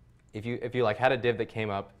if you like had a div that came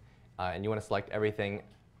up, and you want to select everything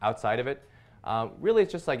outside of it, really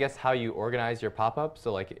it's just, I guess, how you organize your pop-up.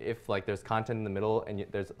 So like if there's content in the middle and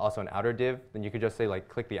there's also an outer div, then you could just say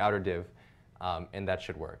click the outer div, and that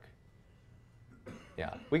should work.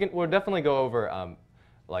 Yeah, we'll definitely go over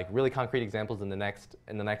like really concrete examples in the next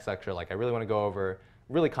lecture. Like I really want to go over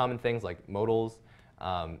really common things like modals,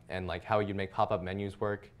 and like how you make pop-up menus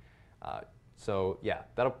work. So yeah,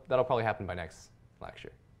 that'll probably happen by next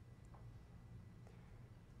lecture.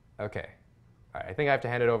 OK. All right, I think I have to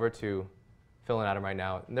hand it over to Phil and Adam right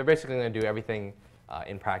now. And they're basically going to do everything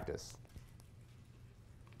in practice.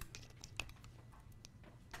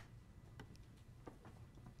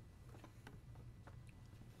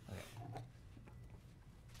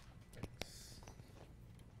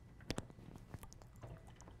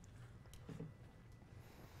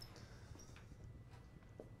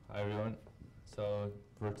 Hi everyone. So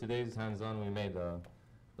for today's hands-on, we made a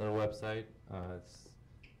little website. It's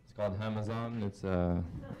called Amazon. It's a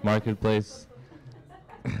marketplace.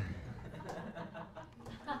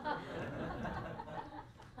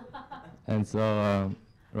 And so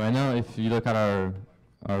right now, if you look at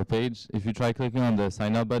our page, if you try clicking on the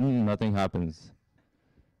sign up button, nothing happens.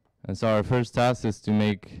 And so our first task is to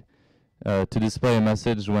make to display a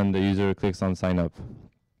message when the user clicks on sign up.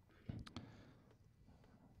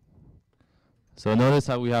 So notice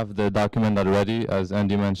how we have the document already. As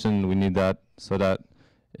Andy mentioned, we need that so that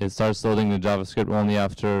it starts loading the JavaScript only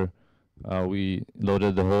after we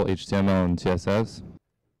loaded the whole HTML and CSS.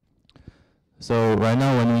 So right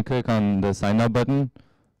now when we click on the sign up button,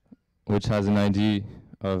 which has an ID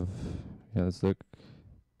of, let's look.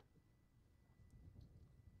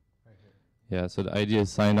 Right here. Yeah, so the ID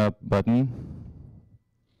is sign up button.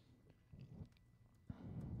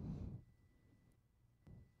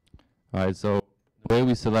 All right, so the way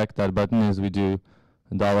we select that button is we do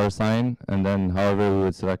 $sign and then however we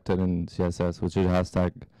would select it in CSS, which is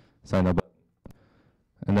hashtag sign up button.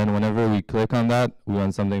 And then whenever we click on that, we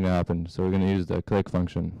want something to happen. So we're going to use the click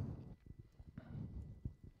function.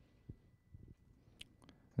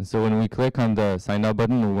 And so when we click on the sign up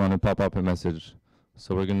button, we want to pop up a message.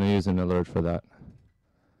 So we're going to use an alert for that.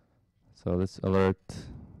 So this alert,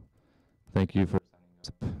 thank you for signing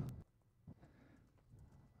up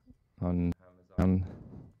on Amazon.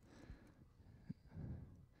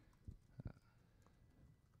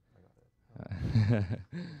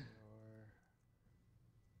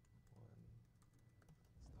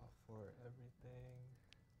 For everything.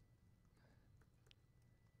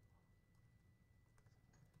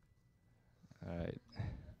 All right.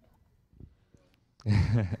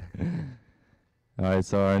 All right,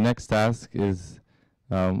 so our next task is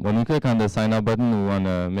when we click on the sign up button, we want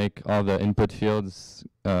to make all the input fields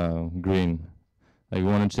green. Like we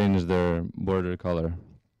want to change their border color.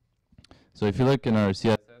 So if you look in our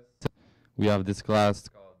CSS, we have this class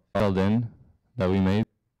called filled in that we made.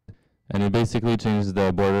 And it basically changes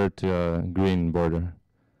the border to a green border.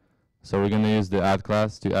 So we're going to use the add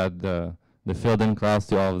class to add the filled in class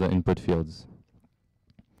to all of the input fields.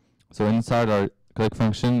 So inside our click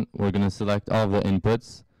function, we're going to select all of the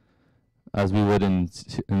inputs as we would in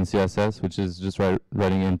CSS, which is just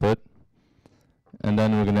writing input. And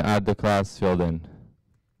then we're going to add the class filled in.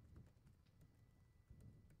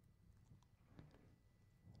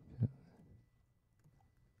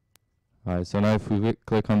 All right, so now if we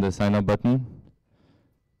click on the sign up button,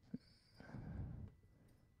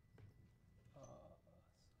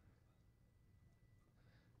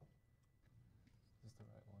 Is the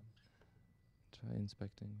right one? try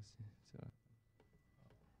inspecting, so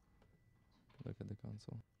look at the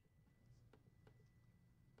console.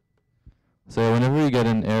 So whenever you get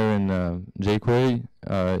an error in jQuery,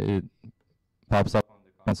 it pops up on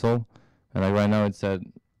the console, and like right now it said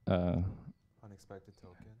Unexpected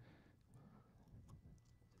token.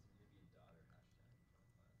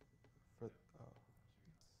 For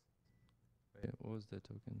wait, what was the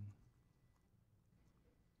token?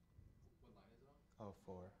 what line is it on? Oh,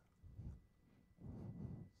 4.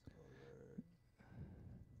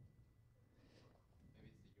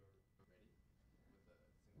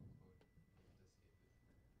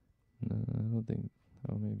 No, I don't think.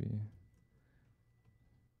 Oh, maybe.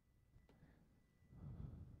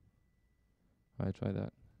 I try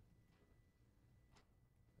that.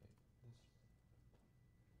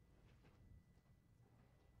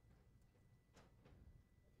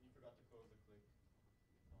 You forgot to close the click.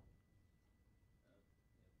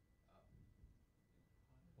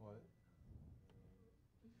 What?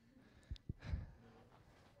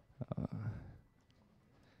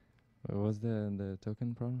 What was the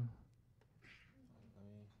token problem? Let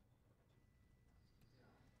me.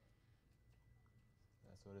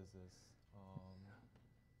 Yes, what is this?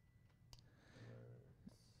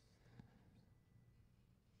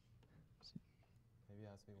 Maybe it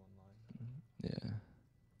has to be one line. Yeah.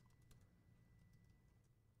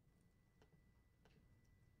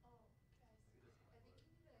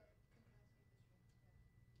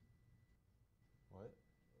 What?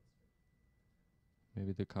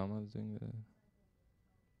 Maybe the comma is doing the.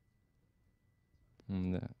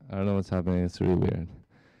 Yeah, I don't know what's happening. It's really weird.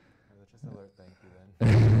 Let's just alert thank you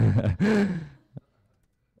then.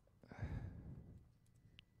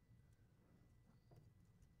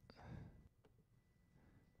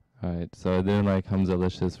 All right, so it didn't like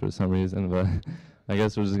Hamzalicious for some reason, but I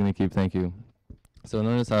guess we're just gonna keep thank you. So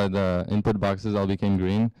notice how the input boxes all became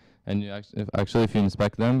green, and you actually if you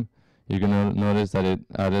inspect them, you're gonna notice that it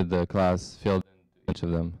added the class filled in to each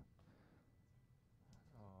of them.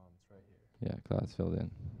 It's right here. Yeah, class filled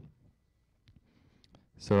in.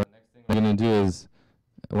 So the next thing we're gonna do is,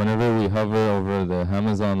 whenever we hover over the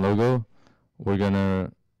Amazon logo, we're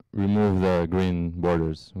gonna remove the green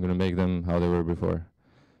borders. We're gonna make them how they were before.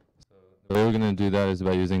 The way we're going to do that is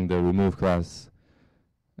by using the remove class.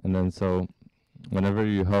 And then so whenever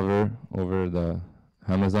you hover over the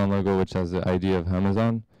Amazon logo, which has the ID of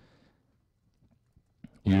Amazon,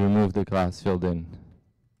 you remove the class filled in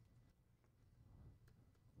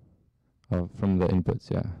from the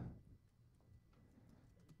inputs, yeah.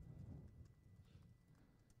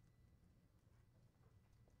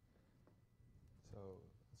 So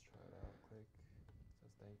let's try it out. Click,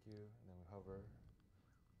 says thank you, and then we hover.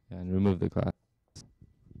 Yeah, and remove the class.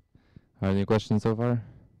 Any questions so far?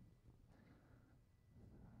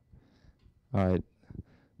 All right.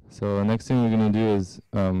 So the next thing we're going to do is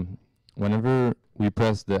whenever we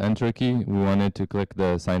press the enter key, we want it to click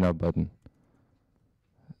the sign up button.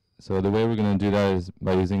 So the way we're going to do that is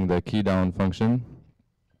by using the key down function.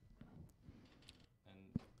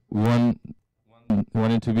 We want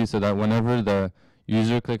it to be so that whenever the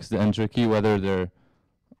user clicks the enter key, whether they're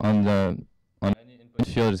on any input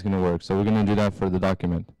field, it's going to work. So we're going to do that for the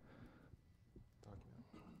document.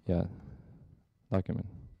 Yeah, document.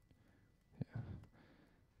 Yeah.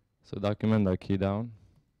 So document that key down,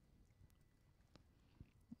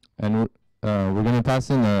 and we're going to pass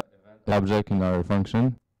in an object in our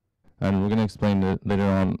function, and we're going to explain it later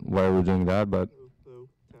on why we're doing that. But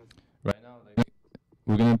right now,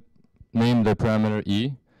 we're going to name the parameter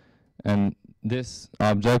e, and this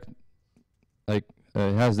object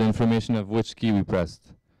has the information of which key we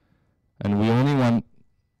pressed, and we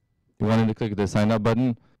wanted to click the sign up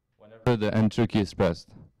button whenever the enter key is pressed.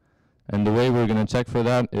 And the way we're going to check for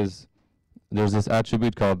that is there's this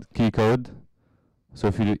attribute called key code. So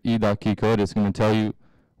if you do e.keycode, it's going to tell you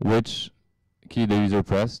which key the user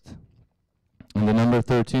pressed. And the number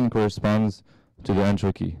 13 corresponds to the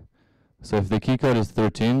enter key. So if the key code is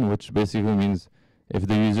 13, which basically means if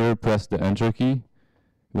the user pressed the enter key,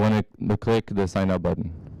 you want to click the sign up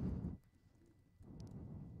button.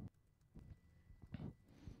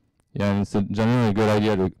 Yeah, and it's generally a good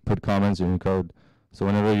idea to put comments in your code. So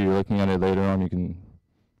whenever you're looking at it later on, you can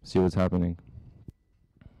see what's happening.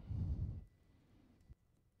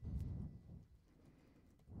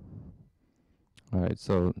 All right,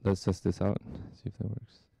 so let's test this out, see if that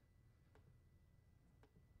works.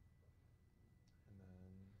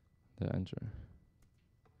 And then the enter.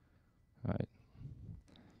 All right.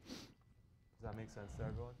 Does that make sense to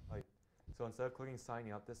everyone? Like, so instead of clicking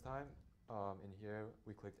signing up this time, in here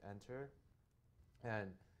we clicked enter, and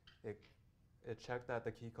it checked that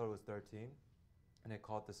the key code was 13, and it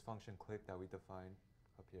called this function click that we defined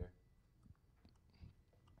up here.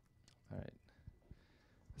 All right.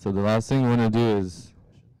 So the last thing we want to do is.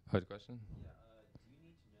 Question? Yeah, do you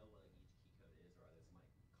need to know what each key code is, or are there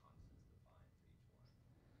some constants defined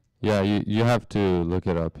for each one? Yeah, you have to look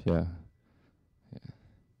it up. Yeah.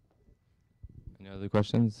 Any other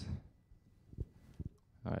questions?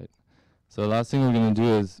 All right. So the last thing we're going to do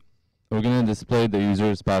is we're going to display the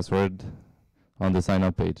user's password on the sign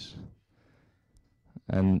up page.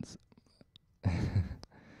 And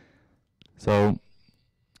so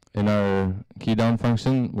in our key down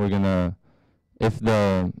function, we're going to, if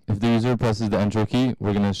the user presses the enter key,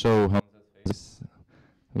 we're going to show Hamza's face.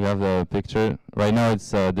 We have the picture. Right now it's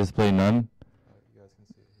display none. You guys can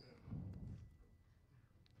see it here.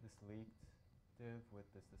 This leaked div with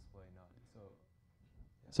this display none.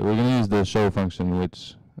 So we're going to use the show function,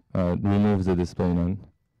 which removes the display none.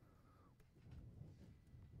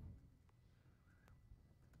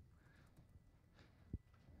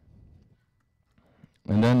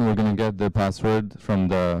 And then we're going to get the password from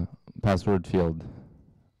the password field.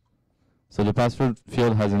 So the password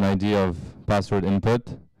field has an ID of password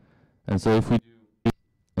input. And so if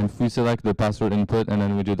we select the password input and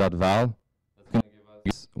then we do that val, it's going to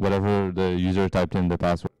give us whatever the user typed in the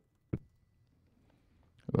password.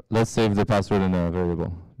 Let's save the password in a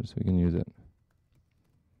variable just so we can use it.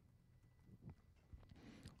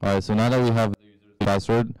 All right, so now that we have the user's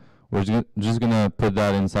password, we're just going to put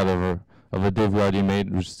that inside of a div we already made,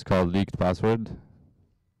 which is called leaked password.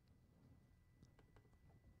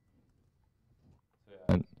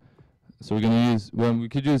 And so we're going to use, well, we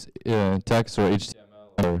could use text or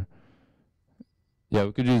HTML, or yeah,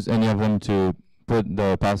 we could use any of them to put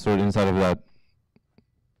the password inside of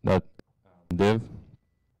that div.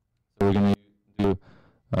 So we're going to do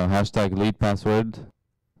hashtag lead password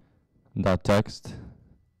dot text,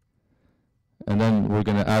 and then we're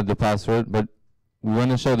going to add the password, but we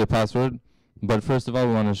want to show the password, but first of all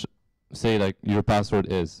we want to say like your password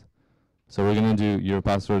is. So we're going to do your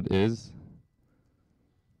password is,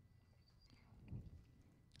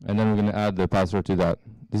 and then we're going to add the password to that.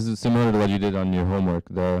 This is similar to what you did on your homework,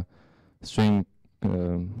 the string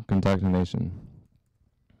concatenation.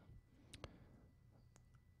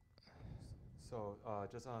 So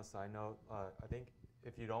just on a side note, I think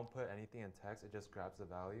if you don't put anything in text, it just grabs the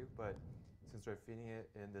value. But since we're feeding it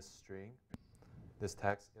in this string, this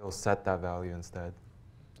text, it'll set that value instead.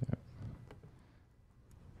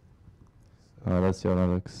 Yeah. Let's see how that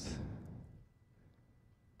looks.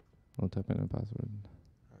 I'll type in a password.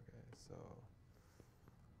 Okay, so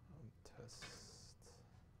test.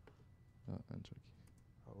 Oh, enter key.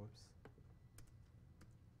 Oh, whoops.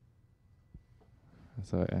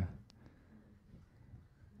 So yeah.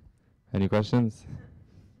 Any questions?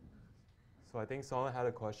 So I think someone had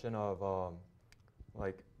a question of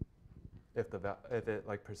like if it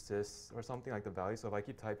like persists or something like the value. So if I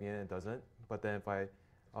keep typing in, it doesn't. But then if I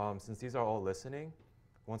since these are all listening,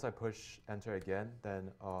 once I push enter again,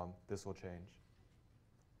 then this will change.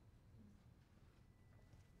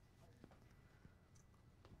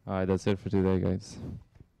 All right, that's it for today, guys.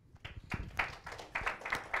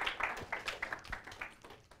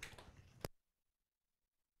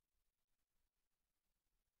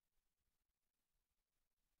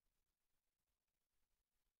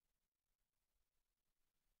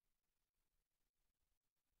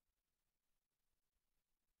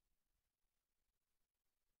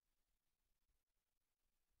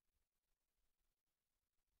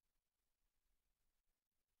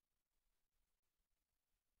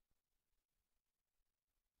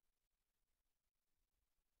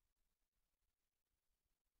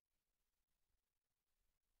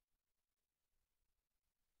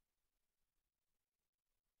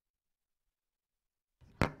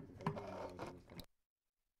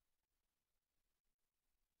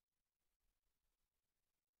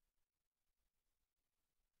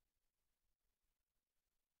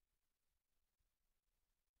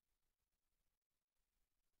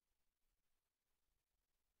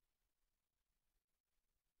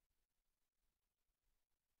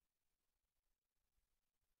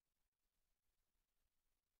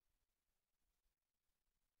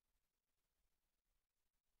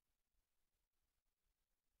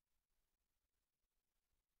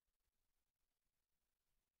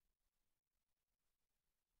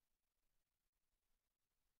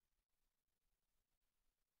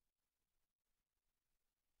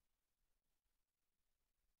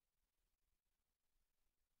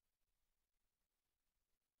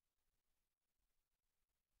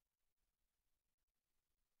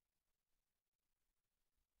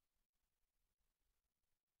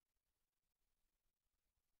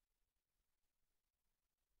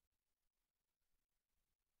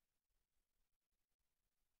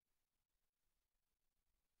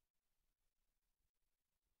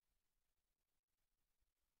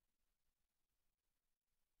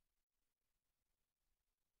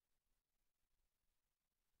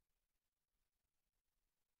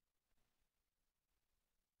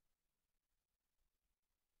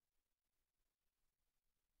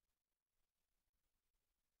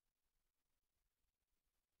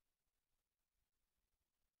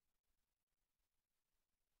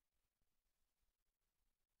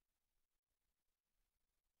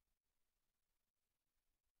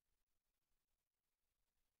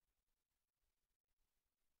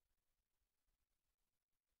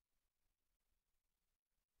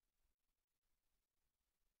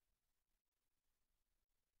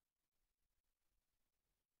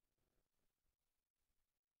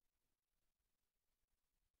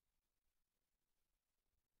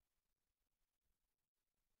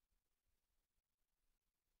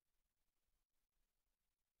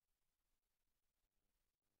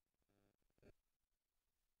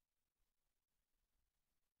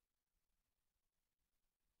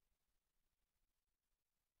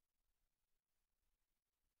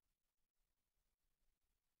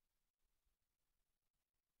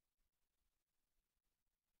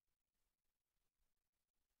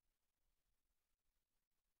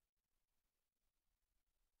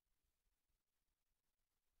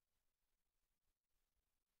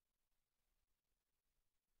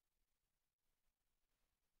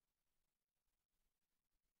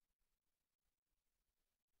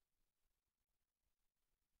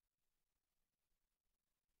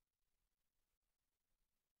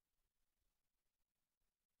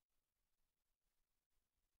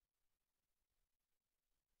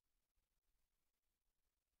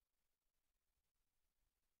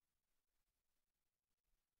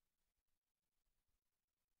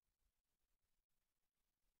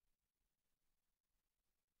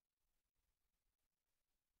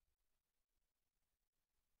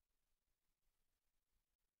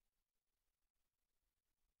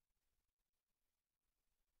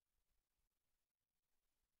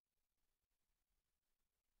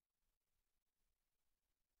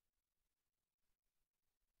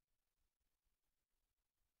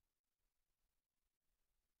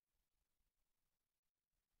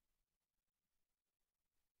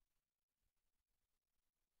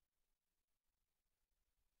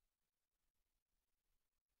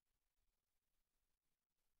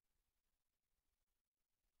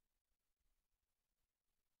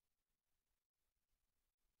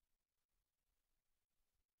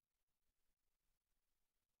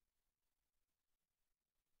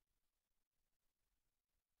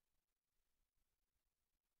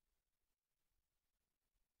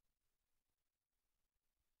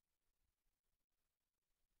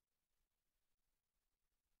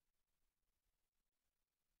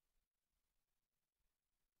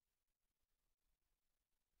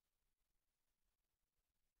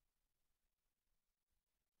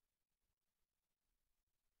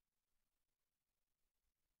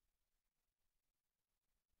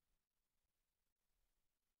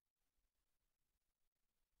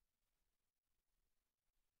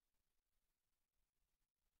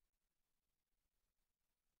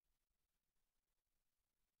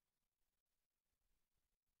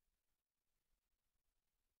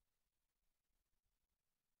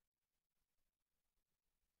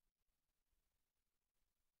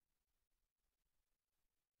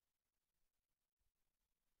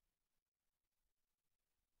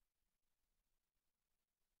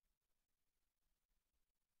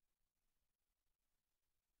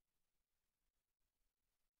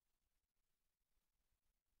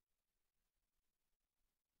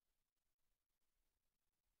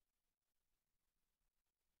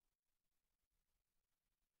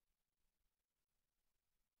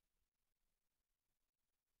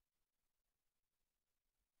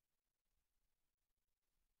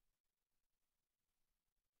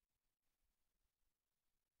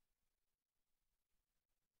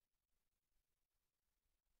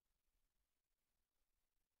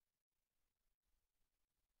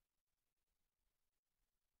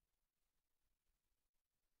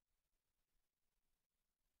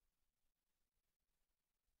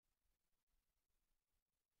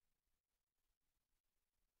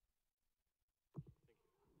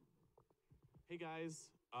 Hey guys,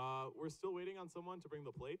 we're still waiting on someone to bring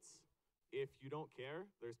the plates. If you don't care,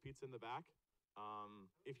 there's pizza in the back.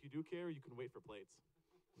 If you do care, you can wait for plates.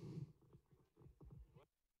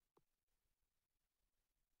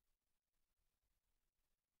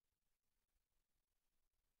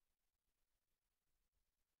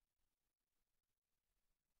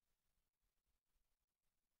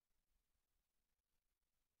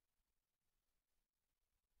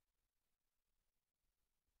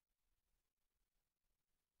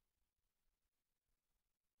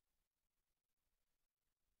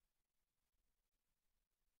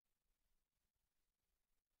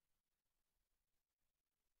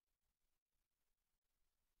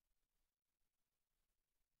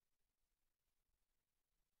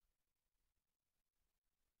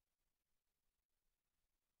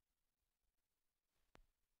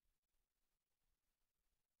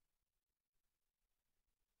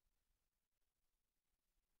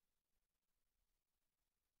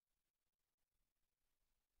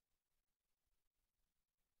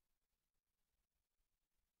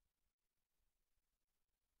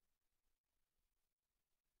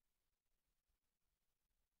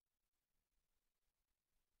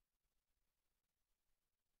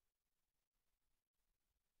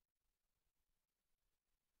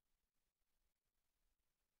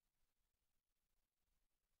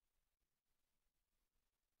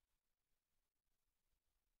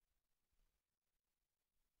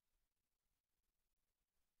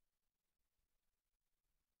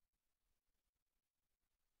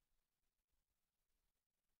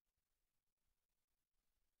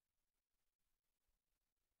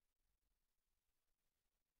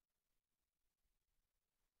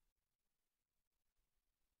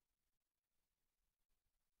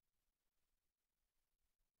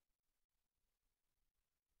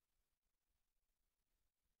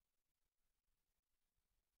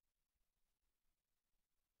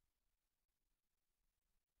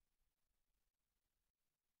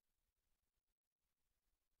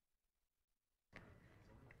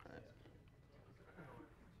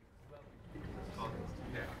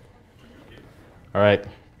 All right.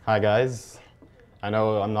 Hi, guys. I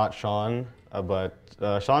know I'm not Sean, but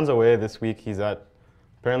Sean's away this week.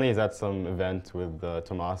 Apparently he's at some event with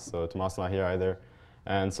Tomas, so Tomas is not here either.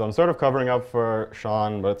 And so I'm sort of covering up for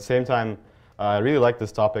Sean, but at the same time, I really like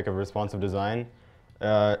this topic of responsive design.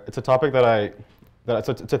 It's a topic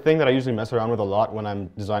it's a thing that I usually mess around with a lot when I'm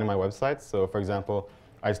designing my websites. So for example,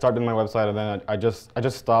 I start with my website and then I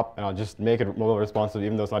just stop and I'll just make it mobile responsive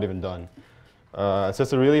even though it's not even done. It's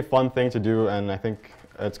just a really fun thing to do, and I think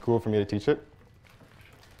it's cool for me to teach it.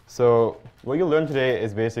 So what you'll learn today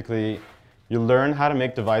is basically you'll learn how to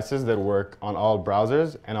make devices that work on all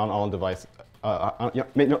browsers and on all devices.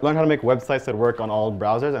 Learn how to make websites that work on all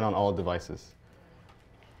browsers and on all devices.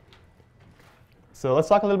 So let's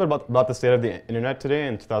talk a little bit about the state of the internet today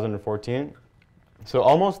in 2014. So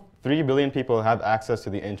almost 3 billion people have access to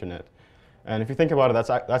the internet. And if you think about it,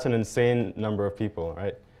 that's an insane number of people,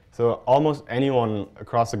 right? So almost anyone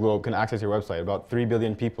across the globe can access your website, about 3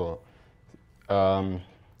 billion people. And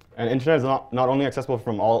internet is not only accessible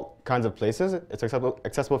from all kinds of places, it's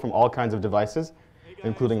accessible from all kinds of devices,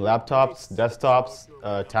 including laptops, desktops,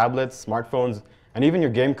 tablets, smartphones, and even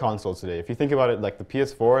your game consoles today. If you think about it, like the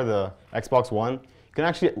PS4, the Xbox One, you can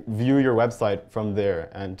actually view your website from there.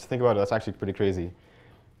 And to think about it, that's actually pretty crazy.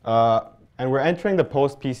 And we're entering the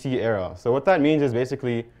post-PC era. So what that means is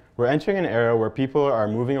basically we're entering an era where people are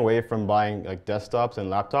moving away from buying like desktops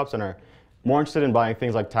and laptops and are more interested in buying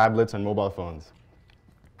things like tablets and mobile phones.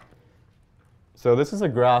 So this is a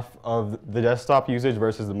graph of the desktop usage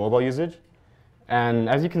versus the mobile usage. And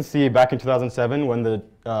as you can see, back in 2007, when the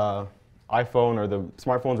iPhone or the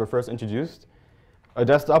smartphones were first introduced, a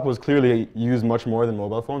desktop was clearly used much more than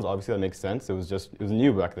mobile phones. Obviously, that makes sense. It was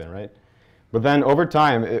new back then, right? But then over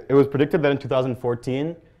time, it was predicted that in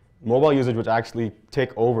 2014, mobile usage would actually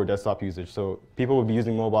take over desktop usage. So people would be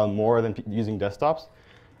using mobile more than using desktops.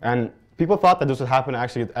 And people thought that this would happen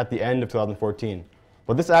actually at the end of 2014.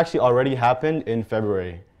 But this actually already happened in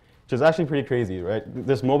February, which is actually pretty crazy, right?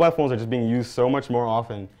 This mobile phones are just being used so much more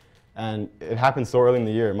often. And it happened so early in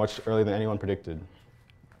the year, much earlier than anyone predicted.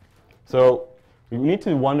 So we need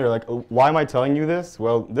to wonder, like, why am I telling you this?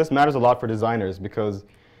 Well, this matters a lot for designers because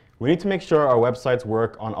we need to make sure our websites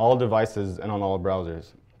work on all devices and on all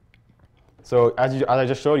browsers. So as I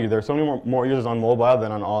just showed you, there are so many more users on mobile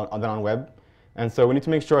than on web. And so we need to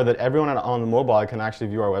make sure that everyone on the mobile can actually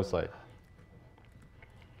view our website.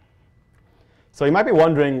 So you might be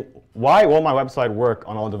wondering, why won't my website work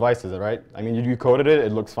on all devices, right? I mean, you coded it,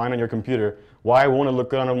 it looks fine on your computer. Why won't it look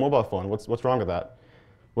good on a mobile phone? What's wrong with that?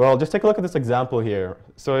 Well, just take a look at this example here.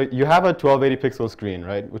 So you have a 1280 pixel screen,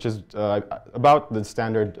 right, which is about the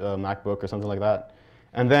standard MacBook or something like that.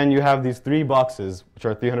 And then you have these 3 boxes, which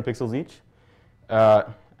are 300 pixels each.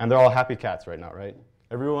 And they're all happy cats right now, right?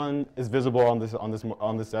 Everyone is visible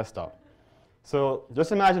on this desktop. So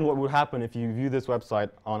just imagine what would happen if you view this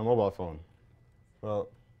website on a mobile phone. Well,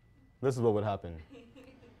 this is what would happen.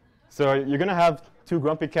 So you're going to have 2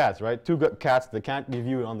 grumpy cats, right? 2 cats that can't be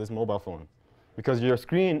viewed on this mobile phone, because your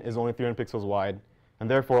screen is only 300 pixels wide, and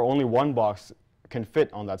therefore only one box can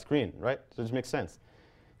fit on that screen, right? So it just makes sense.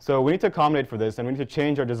 So we need to accommodate for this, and we need to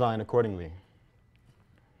change our design accordingly.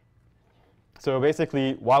 So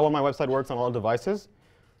basically, why my website works on all devices?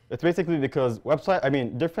 It's basically because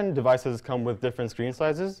different devices come with different screen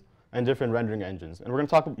sizes and different rendering engines. And we're going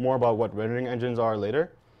to talk more about what rendering engines are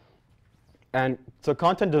later. And so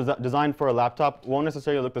content designed for a laptop won't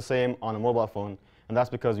necessarily look the same on a mobile phone, and that's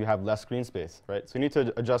because you have less screen space, right? So you need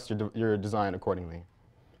to adjust your design accordingly.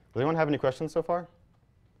 Does anyone have any questions so far?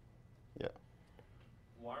 Yeah.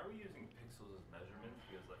 Why are we using pixels as measurements?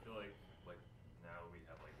 Because I feel like now we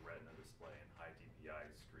have like Retina display and high DPI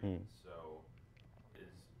screens. So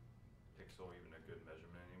is pixel even a good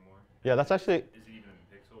measurement anymore? Yeah, that's actually. Is it even a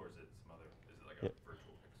pixel, or is it some other? Is it like a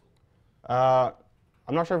virtual pixel?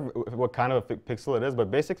 I'm not sure what kind of a pixel it is,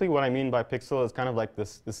 but basically what I mean by pixel is kind of like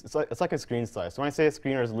this. It's like a screen size. So when I say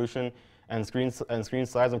screen resolution and screen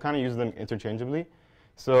size, I'm kind of using them interchangeably.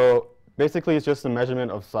 So basically, it's just a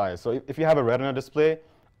measurement of size. So if you have a Retina display,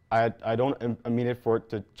 I don't mean it for it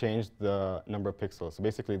to change the number of pixels. So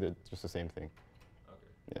basically, it's just the same thing. Okay.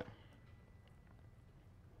 Yeah.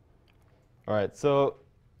 All right. So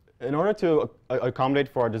in order to accommodate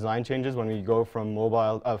for our design changes when we go from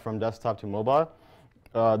from desktop to mobile,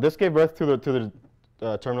 this gave birth to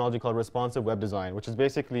the terminology called responsive web design, which is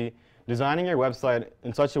basically designing your website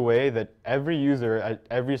in such a way that every user at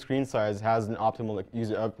every screen size has an optimal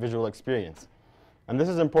visual experience. And this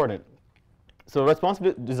is important. So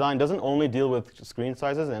responsive design doesn't only deal with screen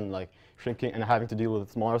sizes and like shrinking and having to deal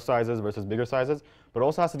with smaller sizes versus bigger sizes, but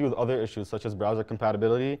also has to do with other issues such as browser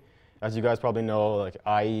compatibility. As you guys probably know, like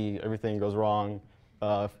IE, everything goes wrong.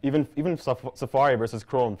 Even Safari versus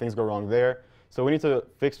Chrome, things go wrong there. So we need to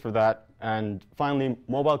fix for that. And finally,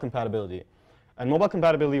 mobile compatibility. And mobile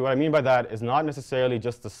compatibility, what I mean by that is not necessarily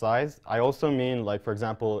just the size. I also mean, like, for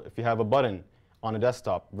example, if you have a button on a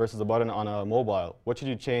desktop versus a button on a mobile, what should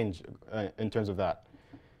you change in terms of that?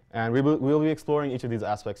 And we'll be exploring each of these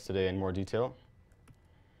aspects today in more detail.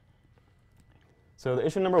 So the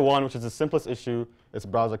issue number 1, which is the simplest issue, is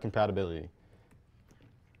browser compatibility.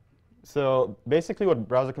 So basically what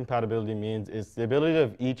browser compatibility means is the ability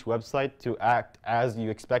of each website to act as you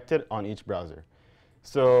expect it on each browser.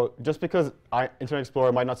 So just because Internet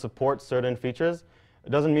Explorer might not support certain features, it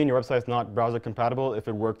doesn't mean your website is not browser compatible if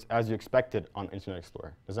it works as you expected on Internet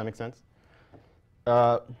Explorer. Does that make sense?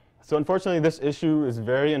 So unfortunately, this issue is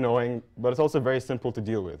very annoying, but it's also very simple to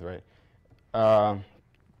deal with, right?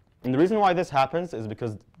 And the reason why this happens is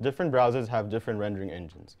because different browsers have different rendering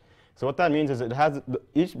engines. So what that means is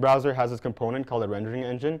each browser has this component called a rendering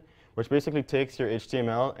engine, which basically takes your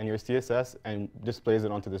HTML and your CSS and displays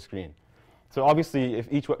it onto the screen. So obviously, if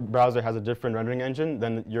each browser has a different rendering engine,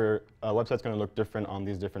 then your website's going to look different on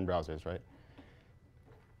these different browsers, right?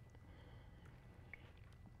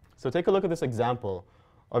 So take a look at this example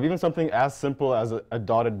of even something as simple as a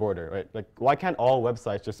dotted border, right? Like, why can't all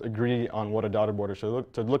websites just agree on what a dotted border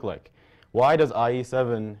should look like? Why does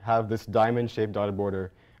IE7 have this diamond-shaped dotted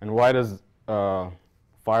border, and why does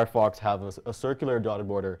Firefox have a circular dotted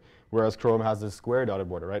border, whereas Chrome has this square dotted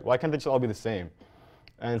border, right? Why can't they just all be the same?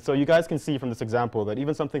 And so you guys can see from this example that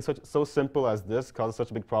even something so simple as this causes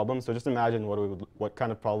such a big problem. So just imagine what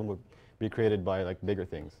kind of problem would be created by like bigger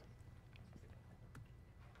things.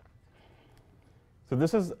 So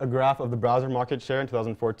this is a graph of the browser market share in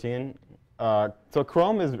 2014. So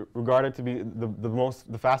Chrome is regarded to be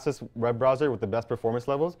the fastest web browser with the best performance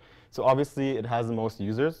levels. So obviously, it has the most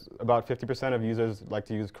users. About 50% of users like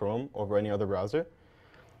to use Chrome over any other browser.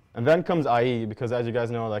 And then comes IE, because as you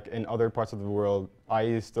guys know, like in other parts of the world,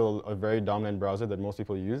 IE is still a very dominant browser that most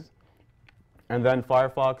people use. And then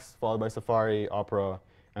Firefox, followed by Safari, Opera,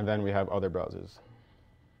 and then we have other browsers.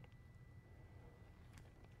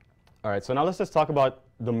 All right, so now let's just talk about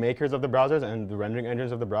the makers of the browsers and the rendering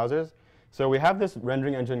engines of the browsers. So we have this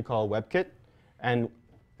rendering engine called WebKit, and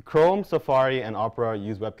Chrome, Safari, and Opera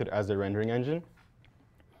use WebKit as their rendering engine.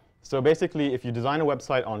 So basically, if you design a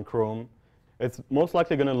website on Chrome, it's most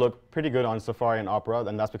likely going to look pretty good on Safari and Opera,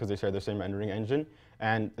 and that's because they share the same rendering engine,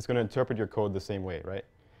 and it's going to interpret your code the same way, right?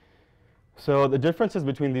 So the differences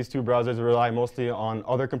between these two browsers rely mostly on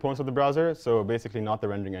other components of the browser, so basically not the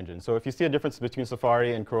rendering engine. So if you see a difference between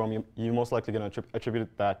Safari and Chrome, you're most likely going to attribute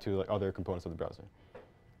that to like, other components of the browser.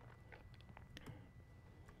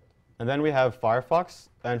 And then we have Firefox.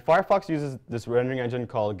 And Firefox uses this rendering engine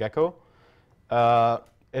called Gecko.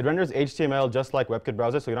 It renders HTML just like WebKit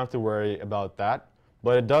browser, so you don't have to worry about that.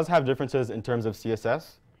 But it does have differences in terms of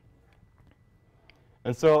CSS.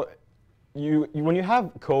 And so when you have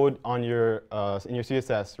code on your in your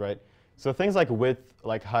CSS, right? So things like width,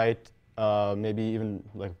 like height, maybe even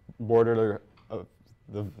like border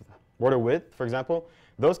the border width, for example,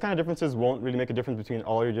 those kind of differences won't really make a difference between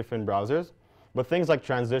all your different browsers. But things like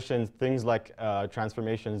transitions, things like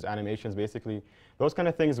transformations, animations, basically, those kind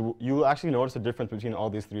of things, you will actually notice a difference between all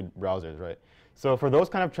these three browsers, right? So for those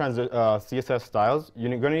kind of CSS styles,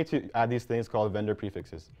 you're going to need to add these things called vendor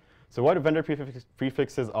prefixes. So what vendor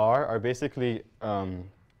prefixes are basically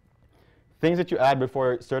things that you add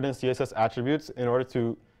before certain CSS attributes in order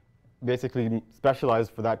to basically specialize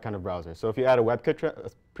for that kind of browser. So if you add a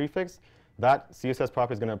WebKit prefix, that CSS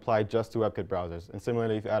property is going to apply just to WebKit browsers. And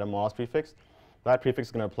similarly, if you add a Moz prefix, that prefix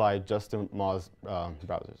is going to apply just to Moz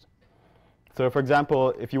browsers. So for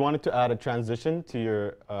example, if you wanted to add a transition to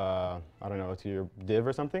your, I don't know, to your div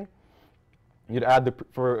or something, you'd add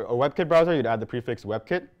for a WebKit browser, you'd add the prefix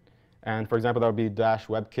WebKit. And for example, that would be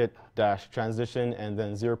 -WebKit-transition and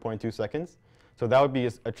then 0.2 seconds. So that would be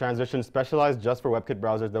a transition specialized just for WebKit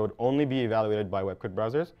browsers that would only be evaluated by WebKit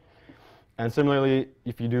browsers. And similarly,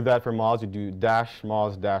 if you do that for Moz, you do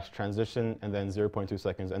 -Moz-transition and then 0.2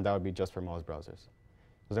 seconds, and that would be just for Moz browsers.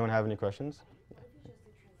 Does anyone have any questions?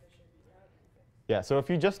 Yeah, so if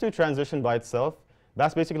you just do transition by itself,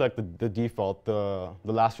 that's basically like the default, the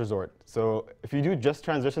last resort. So if you do just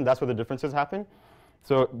transition, that's where the differences happen.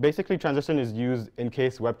 So basically, transition is used in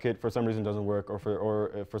case WebKit for some reason doesn't work, or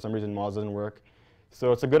for some reason Moz doesn't work.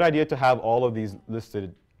 So it's a good idea to have all of these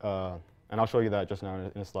listed, and I'll show you that just now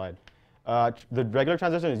in a slide. The regular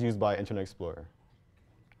transition is used by Internet Explorer.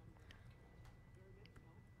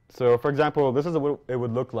 So for example, this is what it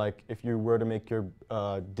would look like if you were to make your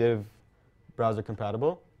div browser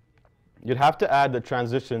compatible. You'd have to add the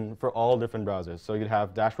transition for all different browsers. So you'd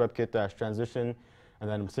have -WebKit-transition, and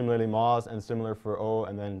then similarly Moz, and similar for O,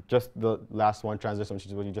 and then just the last one, transition, which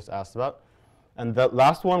is what you just asked about. And the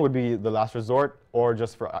last one would be the last resort, or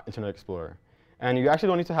just for Internet Explorer. And you actually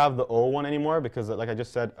don't need to have the O one anymore, because like I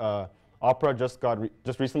just said, Opera just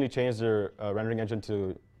recently changed their rendering engine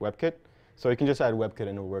to WebKit. So you can just add WebKit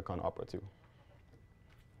and it'll work on Opera too.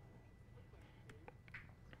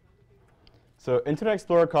 So Internet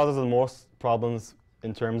Explorer causes the most problems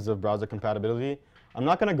in terms of browser compatibility. I'm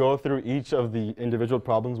not going to go through each of the individual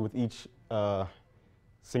problems with each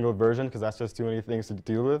single version, because that's just too many things to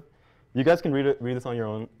deal with. You guys can read this on your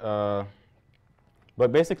own.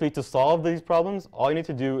 But basically, to solve these problems, all you need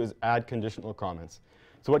to do is add conditional comments.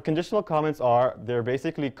 So what conditional comments are, they're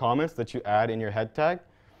basically comments that you add in your head tag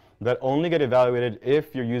that only get evaluated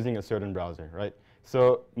if you're using a certain browser, right?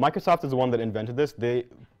 So Microsoft is the one that invented this. They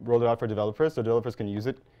rolled it out for developers, so developers can use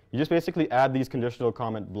it. You just basically add these conditional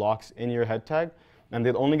comment blocks in your head tag, and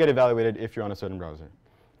they'll only get evaluated if you're on a certain browser.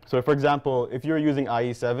 So for example, if you're using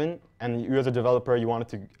IE7, and you as a developer, you wanted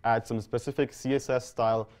to add some specific CSS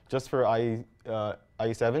style just for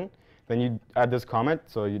IE7, then you add this comment.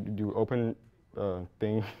 So you do open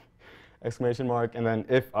thing, exclamation mark, and then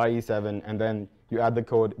if IE7, and then you add the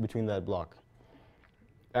code between that block.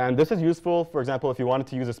 And this is useful, for example, if you wanted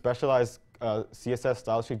to use a specialized CSS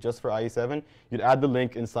style sheet just for IE7, you'd add the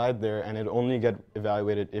link inside there, and it'd only get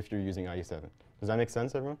evaluated if you're using IE7. Does that make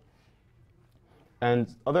sense, everyone?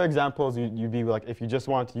 And other examples, you'd be like, if you just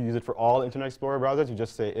want to use it for all Internet Explorer browsers, you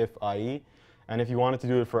just say if IE. And if you wanted to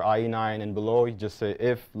do it for IE9 and below, you just say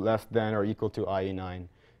if less than or equal to IE9.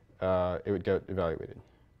 It would get evaluated.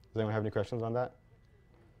 Does anyone have any questions on that?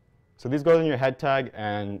 So these go in your head tag,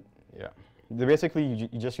 and yeah. Basically,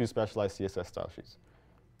 you just use specialized CSS style sheets.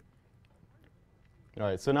 All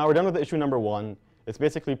right, so now we're done with issue number 1. It's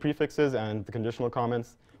basically prefixes and the conditional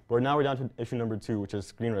comments. But now we're down to issue number 2, which is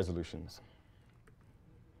screen resolutions.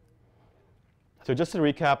 So just to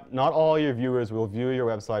recap, not all your viewers will view your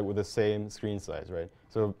website with the same screen size, right?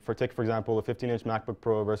 So take, for example, a 15-inch MacBook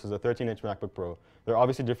Pro versus a 13-inch MacBook Pro. They're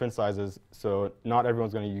obviously different sizes, so not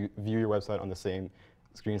everyone's going to view your website on the same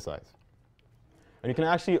screen size. And you can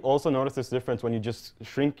actually also notice this difference when you just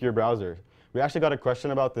shrink your browser. We actually got a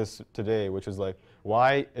question about this today, which is like,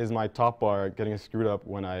 why is my top bar getting screwed up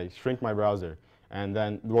when I shrink my browser? And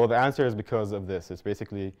then, well, the answer is because of this. It's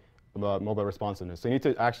basically about mobile responsiveness. So you need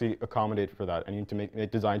to actually accommodate for that, and you need to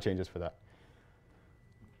make design changes for that.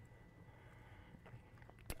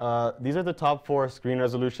 These are the top 4 screen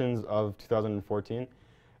resolutions of 2014.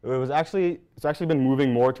 It's actually been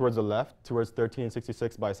moving more towards the left, towards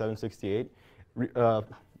 1366 by 768.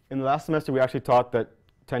 In the last semester, we actually taught that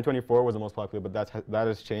 1024 was the most popular, but that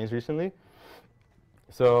has changed recently.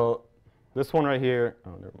 So this one right here,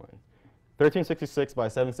 oh, never mind. 1366 by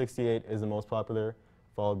 768 is the most popular,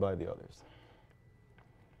 followed by the others.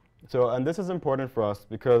 So, and this is important for us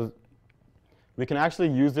because we can actually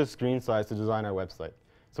use this screen size to design our website.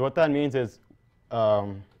 So what that means is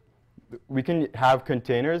we can have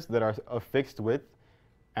containers that are a fixed width,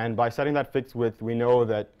 and by setting that fixed width, we know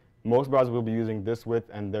that most browsers will be using this width,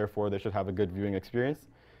 and therefore they should have a good viewing experience.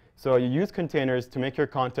 So you use containers to make your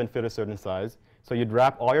content fit a certain size. So you'd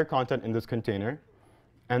wrap all your content in this container,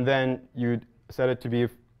 and then you'd set it to be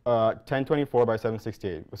 1024 by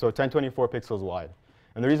 768, so 1024 pixels wide.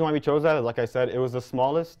 And the reason why we chose that is, like I said, it was the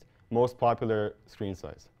smallest, most popular screen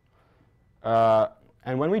size.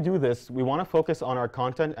 And when we do this, we want to focus on our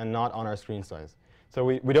content and not on our screen size. So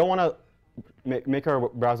we don't want to make our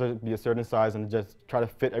browser be a certain size and just try to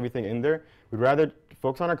fit everything in there. We'd rather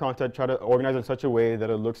focus on our content, try to organize it in such a way that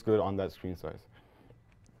it looks good on that screen size.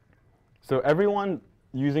 So everyone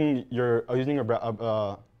using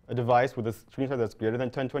a device with a screen size that's greater than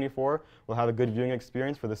 1024 will have a good viewing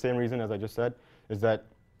experience for the same reason as I just said, is that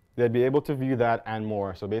they'd be able to view that and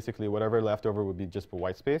more. So basically, whatever left over would be just for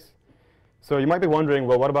white space. So you might be wondering,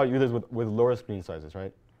 well, what about users with lower screen sizes,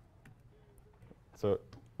 right? So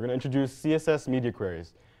we're going to introduce CSS media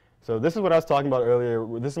queries. So this is what I was talking about earlier.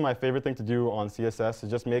 This is my favorite thing to do on CSS, is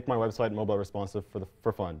just make my website mobile responsive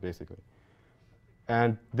for fun, basically.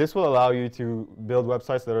 And this will allow you to build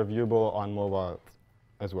websites that are viewable on mobile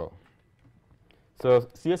as well. So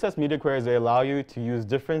CSS media queries, they allow you to use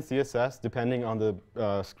different CSS depending on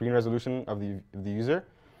the screen resolution of the user.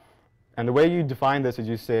 And the way you define this is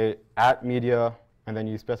you say @media, and then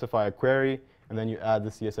you specify a query, and then you add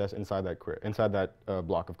the CSS inside that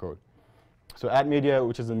block of code. So @media,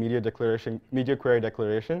 which is a media query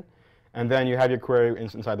declaration, and then you have your query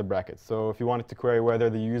inside the brackets. So if you wanted to query whether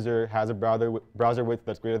the user has a browser width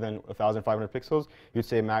that's greater than 1,500 pixels, you'd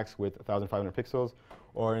say max width 1,500 pixels.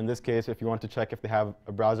 Or in this case, if you want to check if they have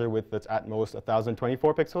a browser width that's at most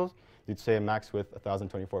 1,024 pixels, you'd say max width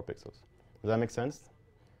 1,024 pixels. Does that make sense?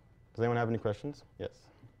 Does anyone have any questions? Yes.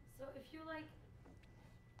 So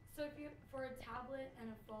if you for a tablet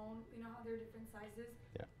and a phone, you know how they're different sizes?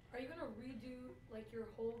 Yeah. Are you gonna redo like your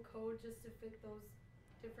whole code just to fit those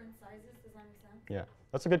different sizes? Does that make sense? Yeah,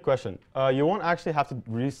 that's a good question. You won't actually have to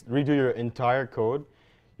redo your entire code.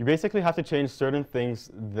 You basically have to change certain things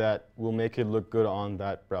that will make it look good on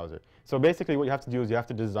that browser. So basically what you have to do is you have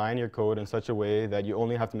to design your code in such a way that you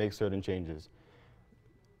only have to make certain changes.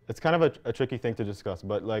 It's kind of a tricky thing to discuss,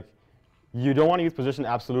 but like, you don't want to use position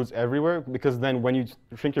absolutes everywhere, because then when you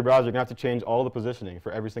shrink your browser, you're going to have to change all the positioning for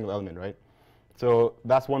every single element, right? So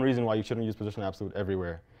that's one reason why you shouldn't use position absolute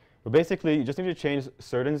everywhere. But basically, you just need to change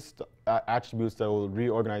certain attributes that will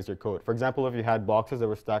reorganize your code. For example, if you had boxes that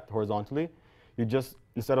were stacked horizontally, you just,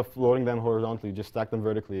 instead of floating them horizontally, you just stack them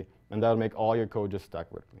vertically, and that'll make all your code just stack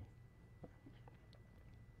vertically.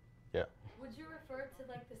 Yeah? Would you refer to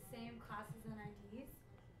like the same classes and IDs?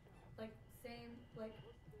 Like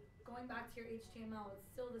going back to your HTML, it's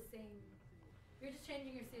still the same. You're just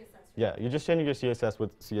changing your CSS, right? Yeah, you're just changing your CSS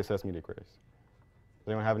with CSS media queries. Does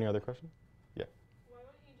anyone have any other questions? Yeah. Why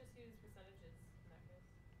wouldn't you just use percentages in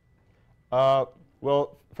that case?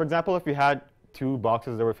 Well, for example, if you had 2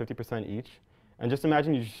 boxes that were 50% each, and just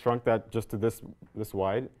imagine you shrunk that just to this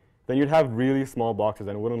wide, then you'd have really small boxes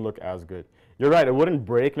and it wouldn't look as good. You're right, it wouldn't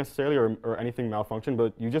break necessarily or anything malfunction,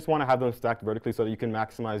 but you just want to have them stacked vertically so that you can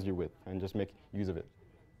maximize your width and just make use of it.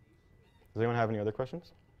 Does anyone have any other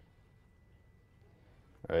questions?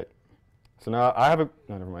 All right. So now I have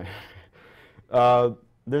no, never mind.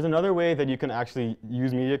 There's another way that you can actually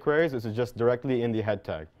use media queries. This is just directly in the head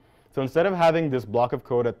tag. So instead of having this block of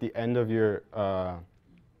code at the end of your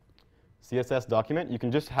CSS document, you can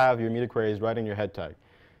just have your media queries right in your head tag.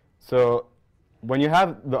 So when you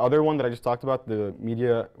have the other one that I just talked about, the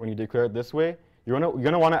media, when you declare it this way, you're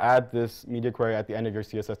going to want to add this media query at the end of your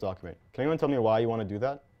CSS document. Can anyone tell me why you want to do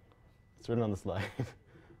that? It's written on the slide.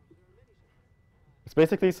 It's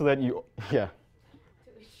basically so that you, yeah.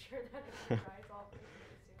 To ensure that it overrides all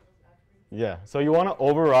attributes. Yeah, so you want to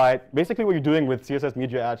override, basically what you're doing with CSS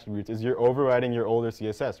media attributes is you're overriding your older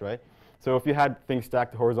CSS, right? So if you had things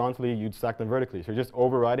stacked horizontally, you'd stack them vertically. So you're just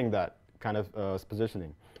overriding that kind of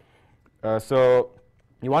positioning. So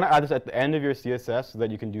you want to add this at the end of your CSS so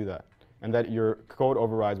that you can do that, and that your code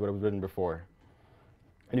overrides what was written before.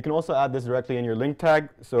 And you can also add this directly in your link tag.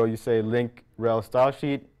 So you say link rel style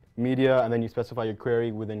sheet, media, and then you specify your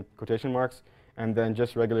query within quotation marks, and then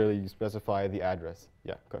just regularly you specify the address.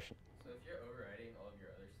 Yeah, question. So if you're overriding all of your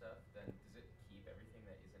other stuff, then does it keep everything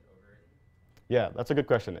that isn't overridden? Yeah, that's a good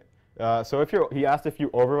question. So if he asked if you're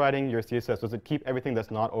overriding your CSS, does it keep everything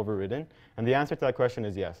that's not overridden? And the answer to that question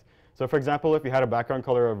is yes. So for example, if you had a background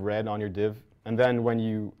color of red on your div, and then when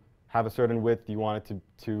you have a certain width, you want it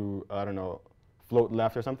to I don't know, float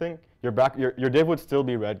left or something, your div would still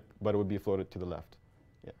be red, but it would be floated to the left.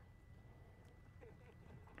 Yeah.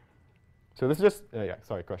 So this is just, yeah,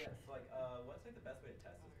 sorry, question. Yeah, so like, what's like the best way to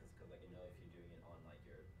test this? Because like, you know, if you're doing it on like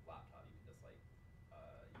your laptop, you can just like,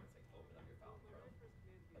 you can just like open up your file in Chrome.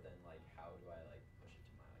 But then like, how do I like push it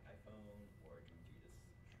to my like iPhone, or do you just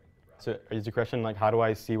shrink the browser? So is your question like, how do I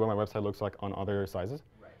see what my website looks like on other sizes?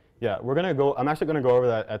 Right. Yeah, I'm actually going to go over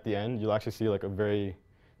that at the end. You'll actually see like a very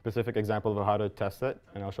specific example of how to test it,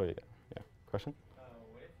 and I'll show you. Yeah, question?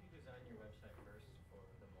 What if you design your website first for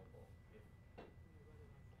the mobile?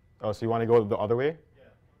 Oh, so you want to go the other way? Yeah.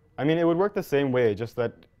 I mean, it would work the same way, just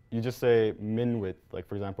that you just say min width. Like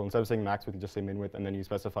for example, instead of saying max width, you just say min width, and then you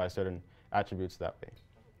specify certain attributes that way.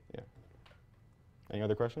 Yeah. Any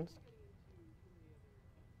other questions?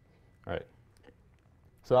 All right.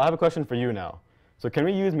 So I have a question for you now. So can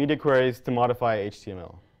we use media queries to modify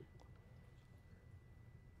HTML?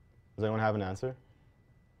 Does anyone have an answer?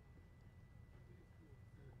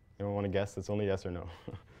 Anyone want to guess? It's only yes or no.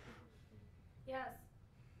 Yes.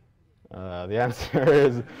 The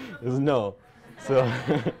answer is no. So,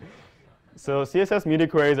 so CSS media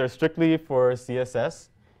queries are strictly for CSS,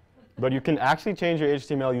 but you can actually change your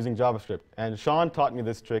HTML using JavaScript. And Sean taught me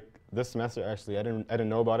this trick this semester. Actually, I didn't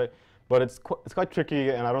know about it, but it's quite tricky,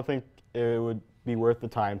 and I don't think it would be worth the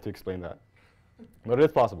time to explain that. But it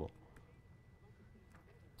is possible.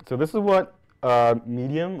 So this is what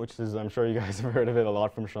Medium, which is, I'm sure you guys have heard of it a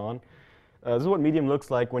lot from Sean. This is what Medium looks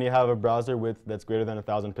like when you have a browser width that's greater than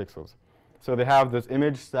 1,000 pixels. So they have this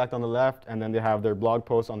image stacked on the left, and then they have their blog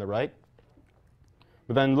post on the right.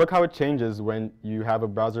 But then look how it changes when you have a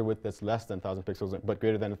browser width that's less than 1,000 pixels, but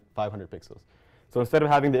greater than 500 pixels. So instead of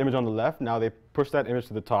having the image on the left, now they push that image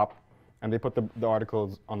to the top, and they put the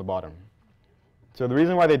articles on the bottom. So the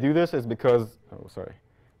reason why they do this is because,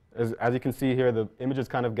 as you can see here, the image is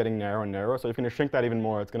kind of getting narrow and narrow. So if you're going to shrink that even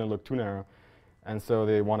more, it's going to look too narrow. And so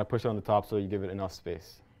they want to push it on the top so you give it enough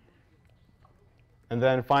space. And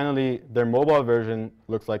then finally, their mobile version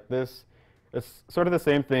looks like this. It's sort of the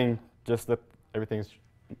same thing, just that everything's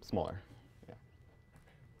smaller. Yeah.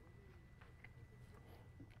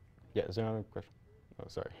 Yeah, is there another question? Oh,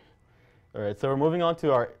 sorry. All right, so we're moving on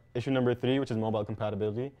to our issue number 3, which is mobile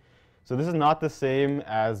compatibility. So this is not the same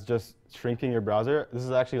as just shrinking your browser. This is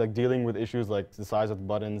actually like dealing with issues like the size of the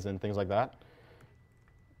buttons and things like that.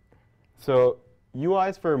 So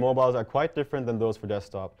UIs for mobiles are quite different than those for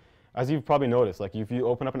desktop. As you've probably noticed, like if you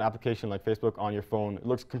open up an application like Facebook on your phone, it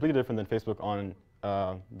looks completely different than Facebook on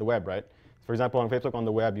the web, right? For example, on Facebook on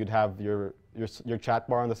the web, you'd have your chat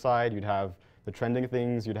bar on the side, you'd have the trending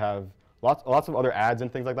things, you'd have lots of other ads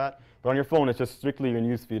and things like that. But on your phone, it's just strictly your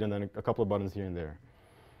news feed and then a couple of buttons here and there.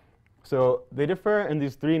 So they differ in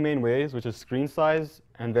these 3 main ways, which is screen size,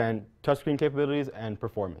 and then touchscreen capabilities, and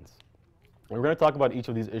performance. And we're going to talk about each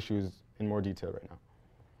of these issues in more detail right now.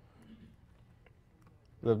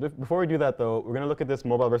 Before we do that, though, we're going to look at this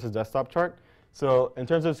mobile versus desktop chart. So in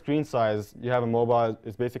terms of screen size, you have a mobile,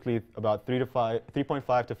 it's basically about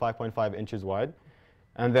 3.5 to 5.5 inches wide.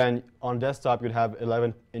 And then on desktop, you'd have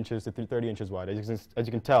 11 inches to 30 inches wide. As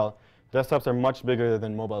you can tell, desktops are much bigger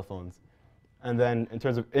than mobile phones. And then in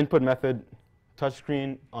terms of input method,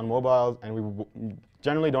 touchscreen on mobiles, and we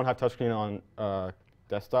generally don't have touchscreen on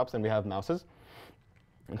desktops, and we have mouses.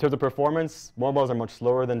 In terms of performance, mobiles are much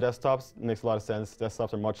slower than desktops. It makes a lot of sense.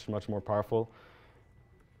 Desktops are much more powerful.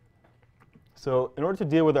 So in order to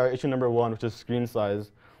deal with our issue number 1, which is screen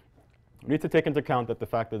size, we need to take into account that the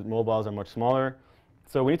fact that mobiles are much smaller.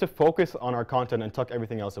 So we need to focus on our content and tuck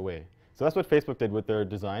everything else away. So that's what Facebook did with their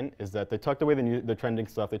design, is that they tucked away the trending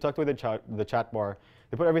stuff, they tucked away the chat bar,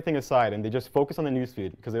 they put everything aside, and they just focus on the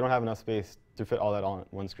newsfeed because they don't have enough space to fit all that on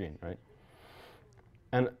one screen, right?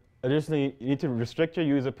 And additionally, you need to restrict your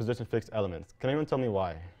use of position fixed elements. Can anyone tell me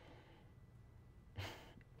why?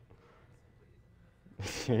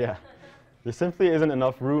 Yeah. There simply isn't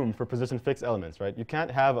enough room for position fixed elements, right? You can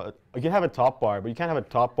have a top bar, but you can't have a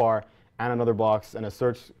top bar and another box and a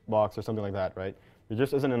search box or something like that, right? There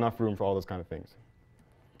just isn't enough room for all those kind of things.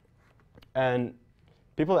 And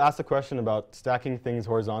people ask the question about stacking things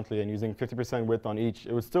horizontally and using 50% width on each.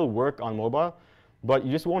 It would still work on mobile, but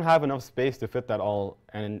you just won't have enough space to fit that all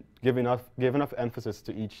and give enough emphasis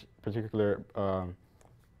to each particular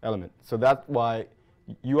element. So that's why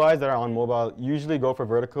UIs that are on mobile usually go for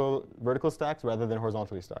vertical stacks rather than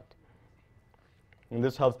horizontally stacked. And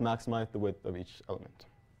this helps maximize the width of each element.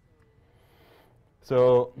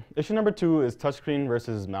 So issue number 2 is touchscreen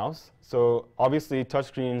versus mouse. So obviously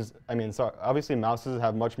obviously mouses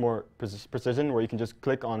have much more precision where you can just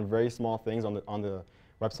click on very small things on the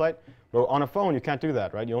website. But on a phone, you can't do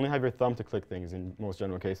that, right? You only have your thumb to click things in most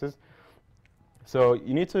general cases. So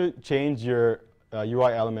you need to change your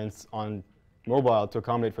UI elements on mobile to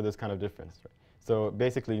accommodate for this kind of difference. Right? So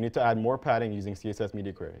basically, you need to add more padding using CSS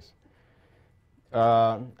media queries.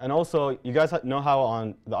 And also, you guys know how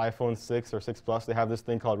on the iPhone 6 or 6 Plus, they have this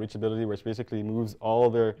thing called reachability, which basically moves all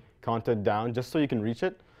their content down just so you can reach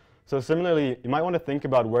it. So similarly, you might want to think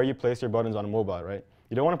about where you place your buttons on a mobile, right?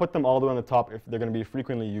 You don't want to put them all the way on the top if they're going to be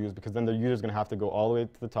frequently used, because then the user's going to have to go all the way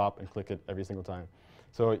to the top and click it every single time.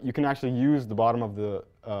 So you can actually use the bottom of the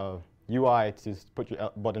UI to put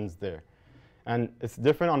your buttons there. And it's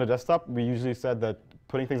different on the desktop. We usually said that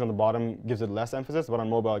putting things on the bottom gives it less emphasis, but on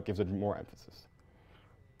mobile it gives it more emphasis.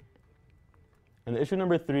 And issue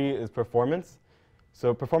number 3 is performance.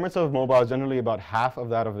 So performance of mobile is generally about half of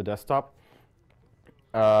that of a desktop.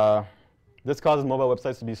 This causes mobile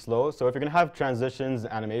websites to be slow. So if you're going to have transitions,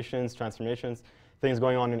 animations, transformations, things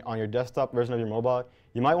going on your desktop version of your mobile,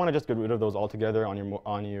 you might want to just get rid of those altogether on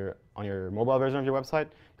your mobile version of your website,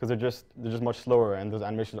 because they're just much slower, and those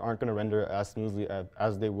animations aren't going to render as smoothly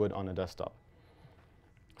as they would on a desktop.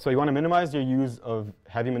 So you want to minimize your use of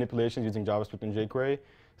heavy manipulations using JavaScript and jQuery.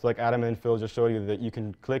 So like Adam and Phil just showed you that you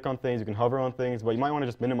can click on things, you can hover on things, but you might want to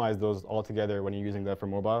just minimize those altogether when you're using that for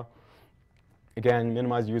mobile. Again,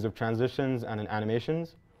 minimize use of transitions and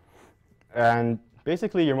animations. And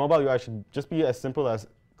basically, your mobile UI should just be as simple as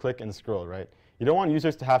click and scroll, right? You don't want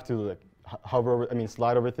users to have to like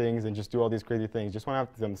slide over things and just do all these crazy things. You just want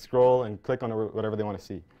to have them scroll and click on whatever they want to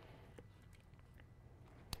see.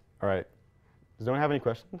 All right. Does anyone have any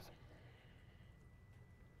questions?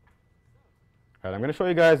 All right, I'm going to show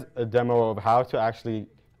you guys a demo of how to actually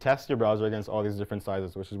test your browser against all these different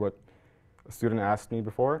sizes, which is what a student asked me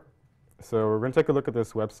before. So we're going to take a look at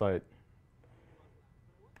this website.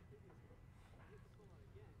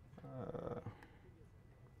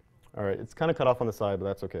 All right, it's kind of cut off on the side, but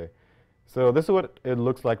that's OK. So this is what it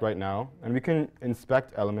looks like right now. And we can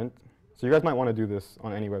inspect element. So you guys might want to do this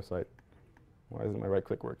on any website. Why isn't my right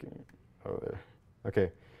click working? Oh, there.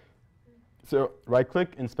 OK. So right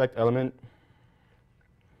click, inspect element.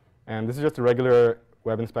 And this is just a regular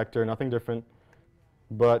web inspector, nothing different.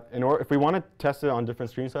 But if we want to test it on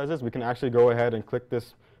different screen sizes, we can actually go ahead and click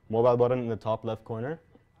this mobile button in the top left corner.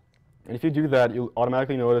 And if you do that, you'll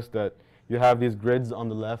automatically notice that you have these grids on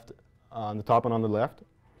the left, on the top and on the left.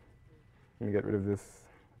 Let me get rid of this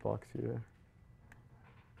box here.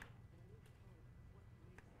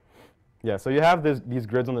 Yeah, so you have these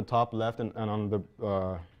grids on the top left and on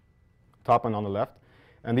the top and on the left.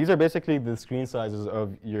 And these are basically the screen sizes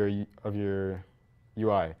of your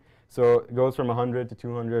UI. So it goes from 100 to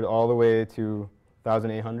 200 all the way to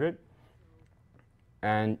 1,800.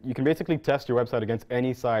 And you can basically test your website against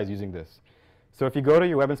any size using this. So if you go to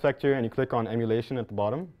your web inspector and you click on emulation at the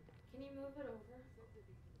bottom. Can you move it over?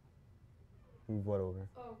 Move what over?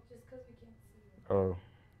 Oh, just because we can't see it. Oh,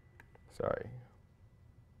 sorry.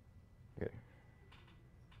 OK.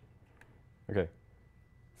 OK.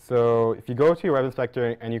 So if you go to your web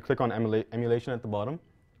inspector and you click on emulation at the bottom,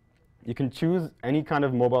 you can choose any kind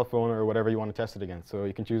of mobile phone or whatever you want to test it against. So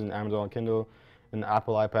you can choose an Amazon Kindle, an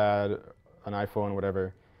Apple iPad, an iPhone,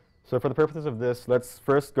 whatever. So for the purposes of this, let's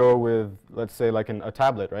first go with, let's say, like a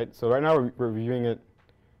tablet, right? So right now we're reviewing it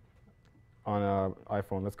on an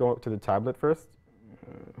iPhone. Let's go to the tablet first.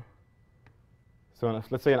 So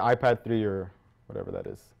let's say an iPad 3 or whatever that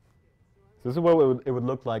is. So this is what it would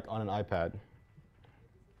look like on an iPad.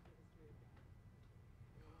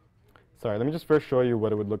 Sorry, let me just first show you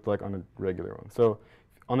what it would look like on a regular one. So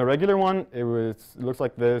on the regular one, it looks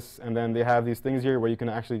like this, and then they have these things here where you can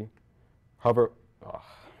actually hover. Oh.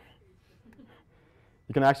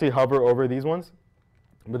 You can actually hover over these ones.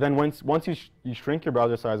 But then once you shrink your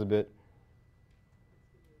browser size a bit,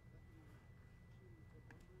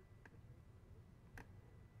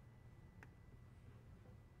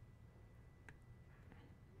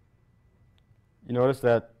 you notice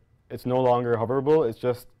that it's no longer hoverable. It's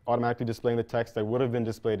just automatically displaying the text that would have been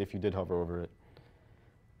displayed if you did hover over it.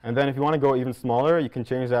 And then if you want to go even smaller, you can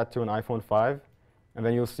change that to an iPhone 5. And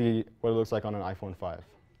then you'll see what it looks like on an iPhone 5.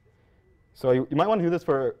 So you might want to do this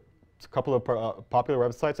for a couple of popular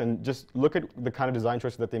websites and just look at the kind of design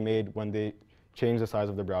choices that they made when they changed the size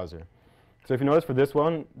of the browser. So if you notice for this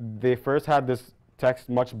one, they first had this text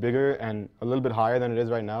much bigger and a little bit higher than it is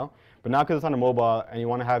right now. But now because it's on a mobile and you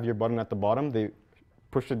want to have your button at the bottom, they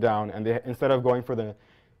pushed it down, and they, instead of going for the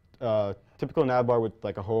typical nav bar with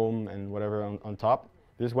like a home and whatever on top,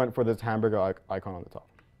 they just went for this hamburger icon on the top.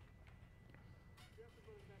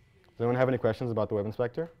 Does anyone have any questions about the Web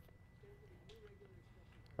Inspector?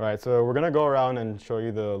 All right, so we're going to go around and show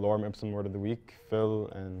you the Lorem Ipsum word of the week. Phil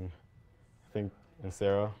and I think and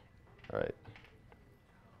Sarah. All right.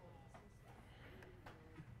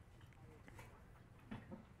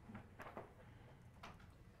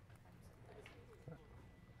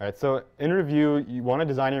 All right, so in review, you want to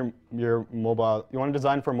design your mobile. You want to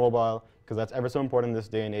design for mobile because that's ever so important in this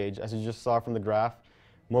day and age. As you just saw from the graph,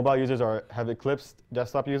 mobile users have eclipsed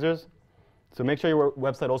desktop users. So make sure your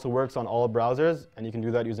website also works on all browsers, and you can do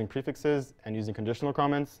that using prefixes and using conditional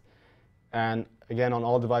comments, and again on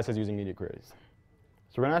all devices using media queries.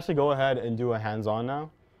 So we're going to actually go ahead and do a hands-on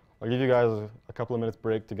now. I'll give you guys a couple of minutes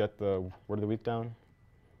break to get the word of the week down.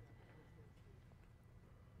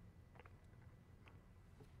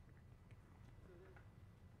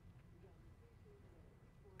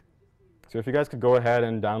 So if you guys could go ahead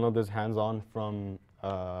and download this hands-on from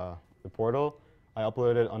the portal, I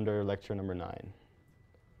uploaded it under lecture number 9.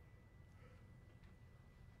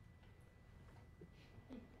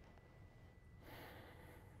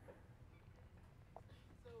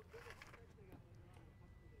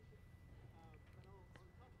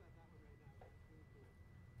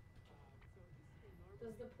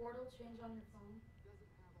 Does the portal change on your phone?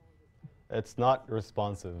 It's not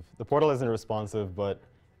responsive. The portal isn't responsive, but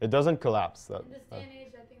it doesn't collapse. In this day and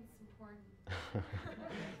age, I think it's important.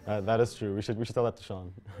 That is true. We should tell that to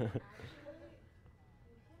Sean.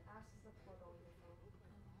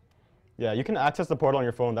 Yeah, you can access the portal on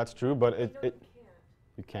your phone. That's true, but you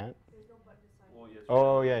can't. Well, yes,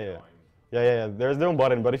 Oh yeah. There's no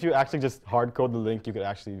button, but if you actually just hard code the link, you could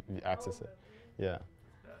actually access it. Yeah.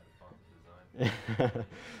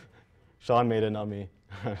 Sean made it, not me.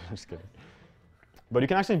 Just kidding. But you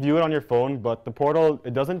can actually view it on your phone, but the portal,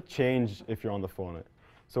 it doesn't change if you're on the phone.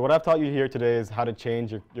 So what I've taught you here today is how to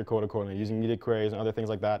change your code accordingly using media queries and other things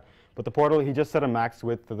like that. But the portal, he just set a max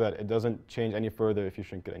width so that it doesn't change any further if you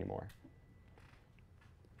shrink it anymore.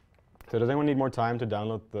 So does anyone need more time to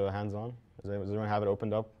download the hands-on? Does anyone have it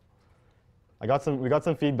opened up? We got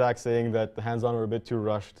some feedback saying that the hands-on were a bit too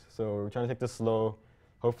rushed, so we're trying to take this slow.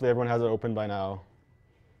 Hopefully everyone has it open by now.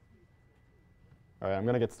 All right, I'm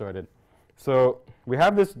going to get started. So we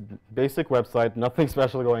have this basic website, nothing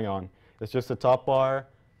special going on. It's just a top bar,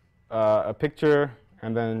 a picture,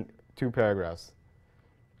 and then 2 paragraphs.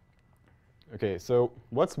 OK, so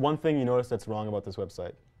what's one thing you notice that's wrong about this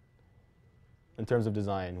website in terms of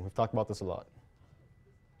design? We've talked about this a lot.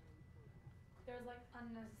 There's like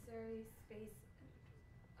unnecessary space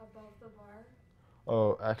above the bar.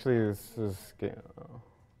 Oh, actually, this is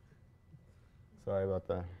sorry about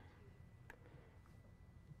that.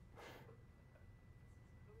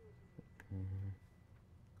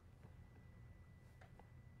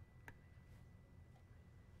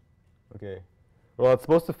 Okay. Well, it's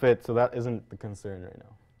supposed to fit, so that isn't the concern right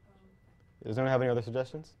now. Does anyone have any other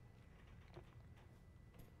suggestions?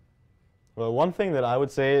 Well, one thing that I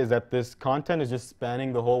would say is that this content is just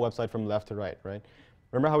spanning the whole website from left to right, right?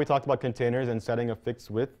 Remember how we talked about containers and setting a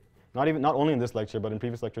fixed width? Not only in this lecture, but in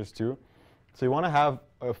previous lectures too. So you want to have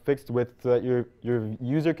a fixed width so that your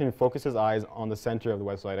user can focus his eyes on the center of the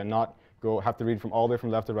website and not have to read from all the way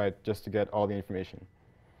from left to right just to get all the information.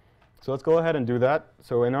 So let's go ahead and do that.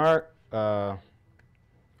 So in our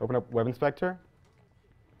open up Web Inspector,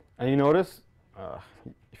 and you notice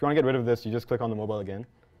if you want to get rid of this, you just click on the mobile again.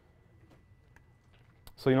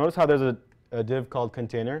 So you notice how there's a div called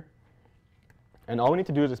container, and all we need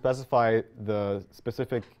to do is to specify the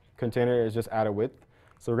specific container is just add a width.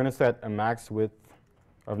 So we're going to set a max width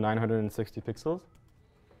of 960 pixels.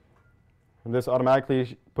 And this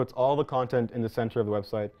automatically puts all the content in the center of the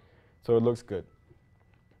website, so it looks good.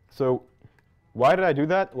 So why did I do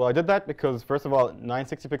that? Well, I did that because, first of all,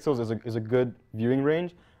 960 pixels is a good viewing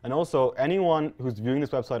range. And also, anyone who's viewing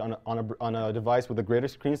this website on a device with a greater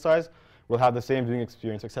screen size will have the same viewing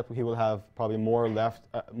experience, except he will have probably more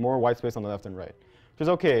white space on the left and right, which is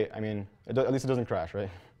OK. I mean, at least it doesn't crash, right?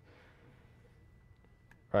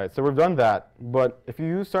 All right, so we've done that. But if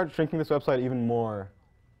you start shrinking this website even more,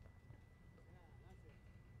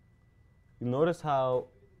 you'll notice how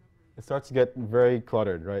it starts to get very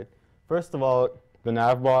cluttered, right? First of all, the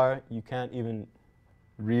nav bar, you can't even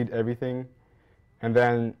read everything. And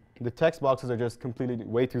then the text boxes are just completely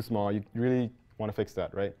way too small. You really want to fix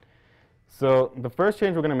that, right? So the first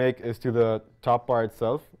change we're going to make is to the top bar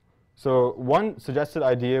itself. So one suggested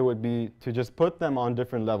idea would be to just put them on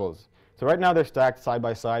different levels. So right now they're stacked side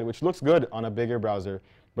by side, which looks good on a bigger browser.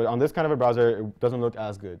 But on this kind of a browser, it doesn't look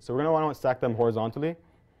as good. So we're going to want to stack them horizontally.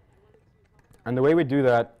 And the way we do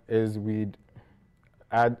that is we'd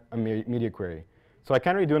add a media query. So I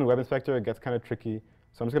can't really do it in Web Inspector. It gets kind of tricky.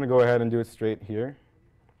 So I'm just going to go ahead and do it straight here.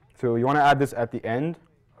 So you want to add this at the end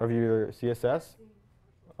of your CSS.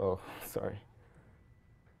 Oh, sorry.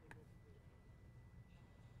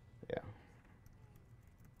 Yeah.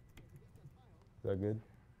 Is that good?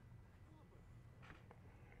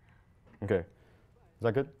 Okay. Is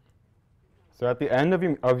that good? So at the end of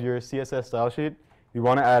your CSS style sheet, you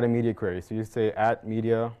want to add a media query. So you say at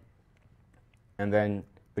media, and then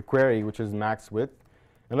the query, which is max width.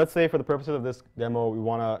 And let's say for the purposes of this demo, we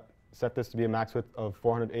want to set this to be a max width of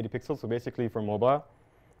 480 pixels, so basically for mobile.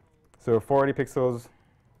 So 480 pixels.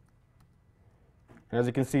 And as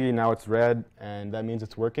you can see, now it's red, and that means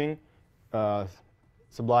it's working.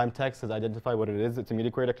 Sublime Text has identified what it is. It's a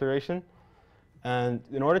media query declaration. And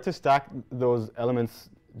in order to stack those elements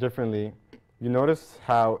differently, you notice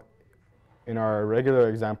how in our regular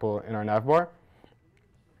example in our navbar,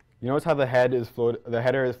 you notice how the header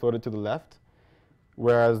is floated to the left,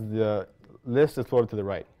 whereas the list is floated to the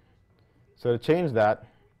right. So to change that,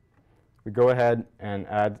 we go ahead and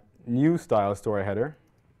add new styles to our header.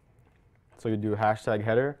 So you do hashtag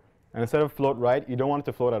header. And instead of float right, you don't want it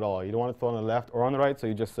to float at all. You don't want it to float on the left or on the right, so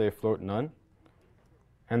you just say float none.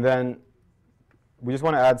 And then we just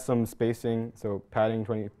want to add some spacing, so padding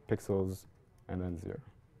 20 pixels and then 0.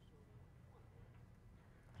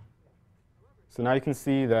 So now you can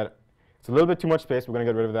see that it's a little bit too much space. We're going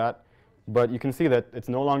to get rid of that. But you can see that it's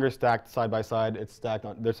no longer stacked side by side. It's stacked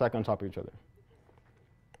they're stacked on top of each other.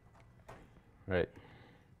 Right.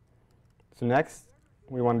 So next,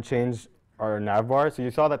 we want to change our navbar. So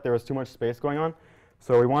you saw that there was too much space going on.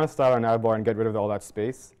 So we want to style our navbar and get rid of all that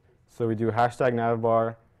space. So we do hashtag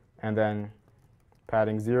navbar and then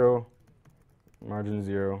padding 0, margin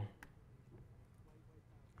 0.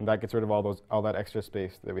 And that gets rid of all that extra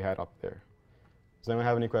space that we had up there. Does anyone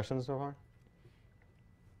have any questions so far?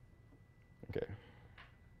 Okay.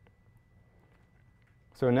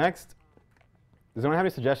 So next, does anyone have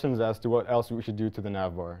any suggestions as to what else we should do to the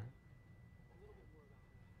navbar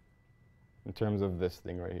in terms of this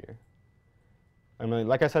thing right here? I mean,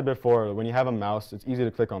 like I said before, when you have a mouse, it's easy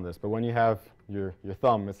to click on this. But when you have your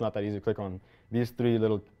thumb, it's not that easy to click on these three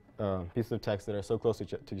little pieces of text that are so close to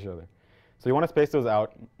each other. So you want to space those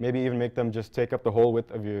out, maybe even make them just take up the whole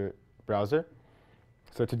width of your browser.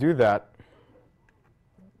 So to do that,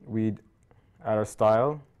 we'd add our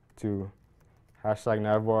style to hashtag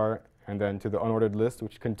navbar and then to the unordered list,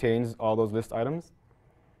 which contains all those list items.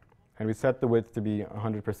 And we set the width to be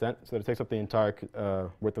 100%, so that it takes up the entire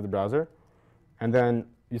width of the browser. And then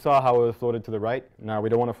you saw how it was floated to the right. Now we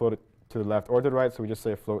don't want to float it to the left or to the right, so we just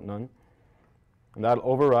say float none. And that'll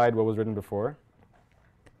override what was written before.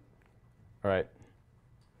 All right.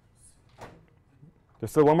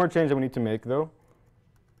 There's still one more change that we need to make, though,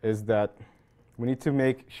 is that we need to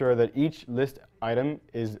make sure that each list item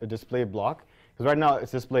is a display block. Because right now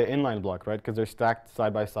it's display inline block, right? Because they're stacked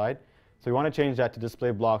side by side. So we want to change that to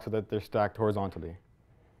display block so that they're stacked horizontally.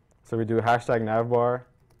 So we do hashtag navbar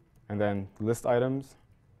and then list items.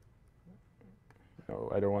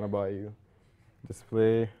 No, I don't want to buy you.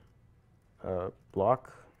 Display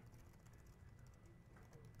block.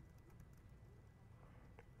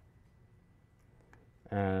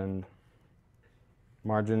 And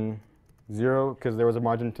margin 0, because there was a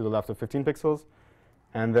margin to the left of 15 pixels.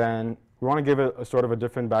 And then we want to give it a sort of a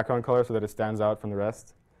different background color so that it stands out from the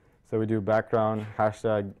rest. So we do background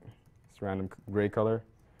hashtag, it's random gray color.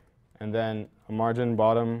 And then a margin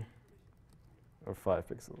bottom of 5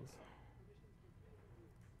 pixels.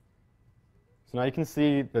 So now you can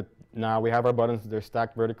see that now we have our buttons, they're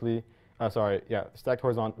stacked vertically. Stacked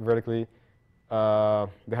horizontally, vertically.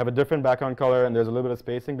 They have a different background color, and there's a little bit of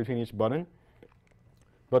spacing between each button.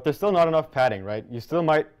 But there's still not enough padding, right? You still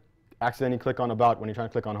might accidentally click on About when you're trying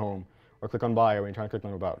to click on Home, or click on Buy when you're trying to click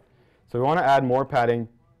on About. So we want to add more padding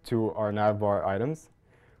to our navbar items.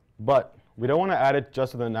 But we don't want to add it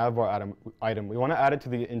just to the navbar item. We want to add it to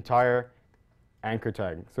the entire anchor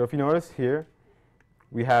tag. So if you notice here,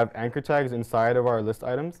 we have anchor tags inside of our list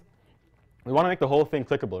items. We want to make the whole thing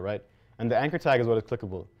clickable, right? And the anchor tag is what is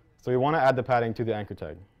clickable. So we want to add the padding to the anchor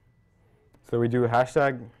tag. So we do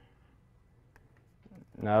hashtag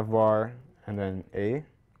navbar and then A,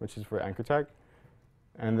 which is for anchor tag.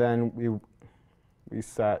 And then we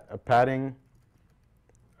set a padding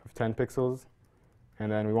of 10 pixels.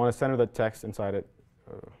 And then we want to center the text inside it.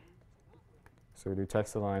 So we do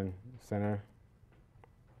text align center.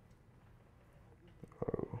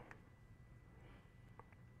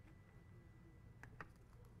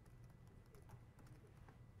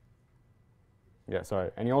 Yeah,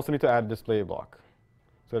 sorry. And you also need to add a display block.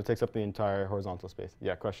 So it takes up the entire horizontal space.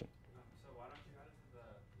 Yeah, question. So why don't you add it to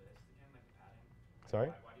the list again, like the padding? Sorry?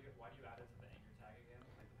 Why do you add it to the anchor tag again,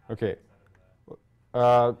 like the padding Okay. instead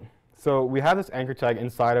of the? So we have this anchor tag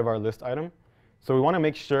inside of our list item. So we want to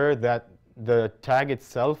make sure that the tag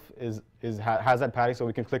itself has that padding so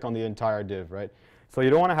we can click on the entire div, right? So you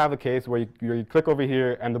don't want to have a case where you click over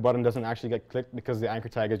here and the button doesn't actually get clicked because the anchor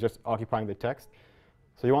tag is just occupying the text.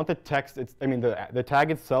 So you want the text, the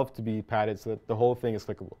tag itself to be padded so that the whole thing is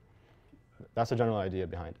clickable. That's the general idea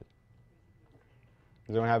behind it.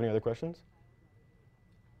 Does anyone have any other questions?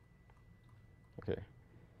 Okay.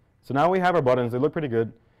 So now we have our buttons. They look pretty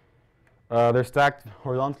good. They're stacked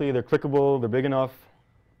horizontally. They're clickable. They're big enough.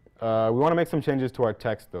 We want to make some changes to our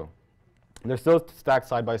text, though. They're still stacked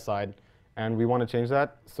side by side, and we want to change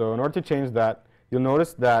that. So in order to change that, you'll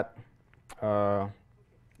notice that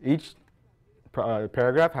each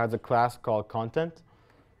paragraph has a class called content.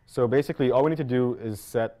 So basically, all we need to do is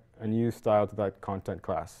set a new style to that content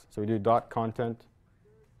class. So we do .content,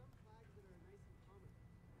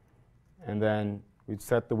 and then we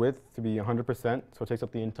set the width to be 100%, so it takes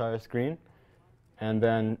up the entire screen. And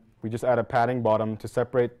then we just add a padding bottom to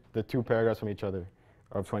separate the two paragraphs from each other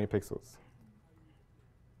of 20 pixels.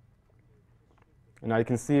 And now you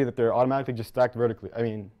can see that they're automatically just stacked vertically.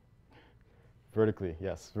 Vertically,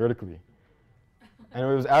 yes, vertically. And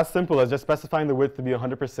it was as simple as just specifying the width to be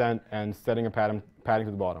 100% and setting a padding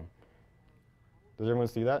to the bottom. Does everyone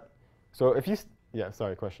see that? So if you, yeah,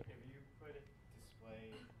 sorry, question. If you put a display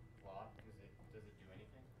block, does it do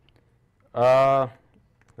anything?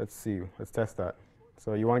 Let's see, let's test that.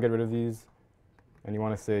 So you want to get rid of these, and you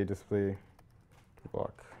want to say display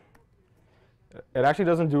block. It actually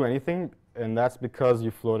doesn't do anything, and that's because you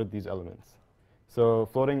floated these elements. So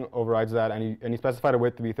floating overrides that, and you specified a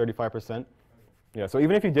width to be 35%. Yeah, so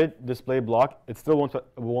even if you did display block, it still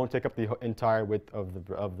won't take up the entire width of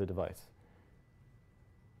the device.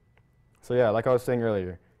 So yeah, like I was saying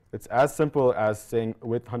earlier, it's as simple as saying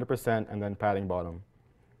width 100% and then padding bottom.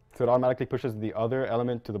 So it automatically pushes the other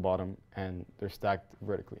element to the bottom, and they're stacked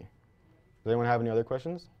vertically. Does anyone have any other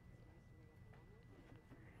questions?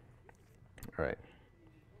 All right.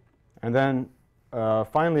 And then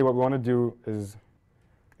finally, what we want to do is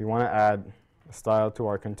we want to add a style to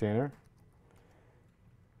our container.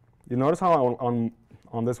 You notice how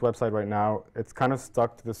on this website right now, it's kind of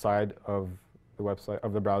stuck to the side of the website,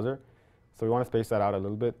 of the browser. So we want to space that out a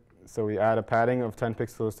little bit. So we add a padding of 10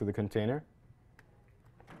 pixels to the container.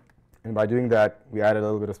 And by doing that, we add a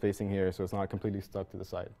little bit of spacing here so it's not completely stuck to the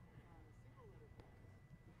side.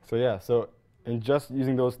 So yeah, so in just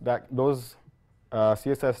using those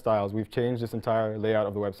CSS styles, we've changed this entire layout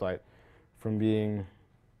of the website from being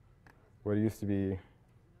what it used to be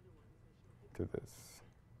to this.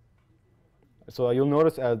 So you'll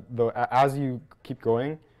notice as you keep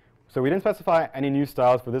going, so we didn't specify any new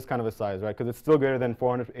styles for this kind of a size, right? Because it's still greater than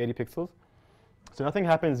 480 pixels. So nothing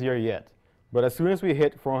happens here yet. But as soon as we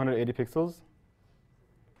hit 480 pixels,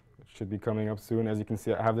 it should be coming up soon. As you can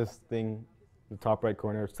see, I have this thing in the top right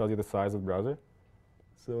corner which tells you the size of the browser.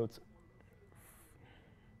 So it's,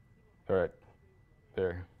 all right,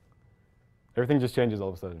 there. Everything just changes all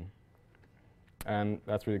of a sudden. And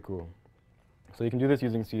that's really cool. So you can do this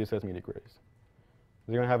using CSS media queries.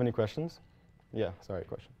 Does anyone have any questions? Yeah, sorry,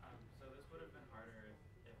 question. So this would have been harder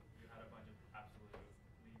if you had a bunch of absolutely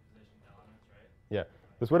positioned elements, right? Yeah,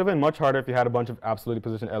 this would have been much harder if you had a bunch of absolutely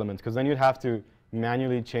positioned elements, because then you'd have to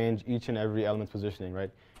manually change each and every element's positioning, right?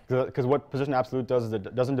 Because what position absolute does is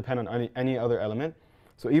it doesn't depend on any other element.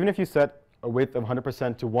 So even if you set a width of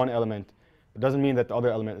 100% to one element, it doesn't mean that the other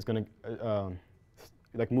element is going to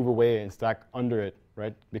like move away and stack under it,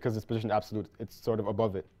 right? Because it's positioned absolute, it's sort of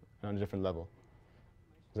above it on a different level.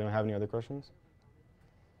 Does anyone have any other questions?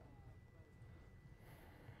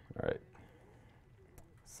 All right.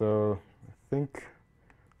 So I think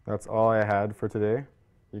that's all I had for today.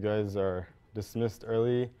 You guys are dismissed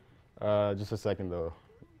early. Just a second, though.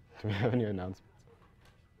 Do we have any announcements?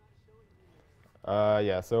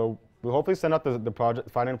 Yeah, so we'll hopefully send out the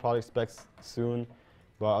final project specs soon.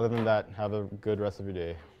 But other than that, have a good rest of your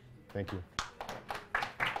day. Thank you.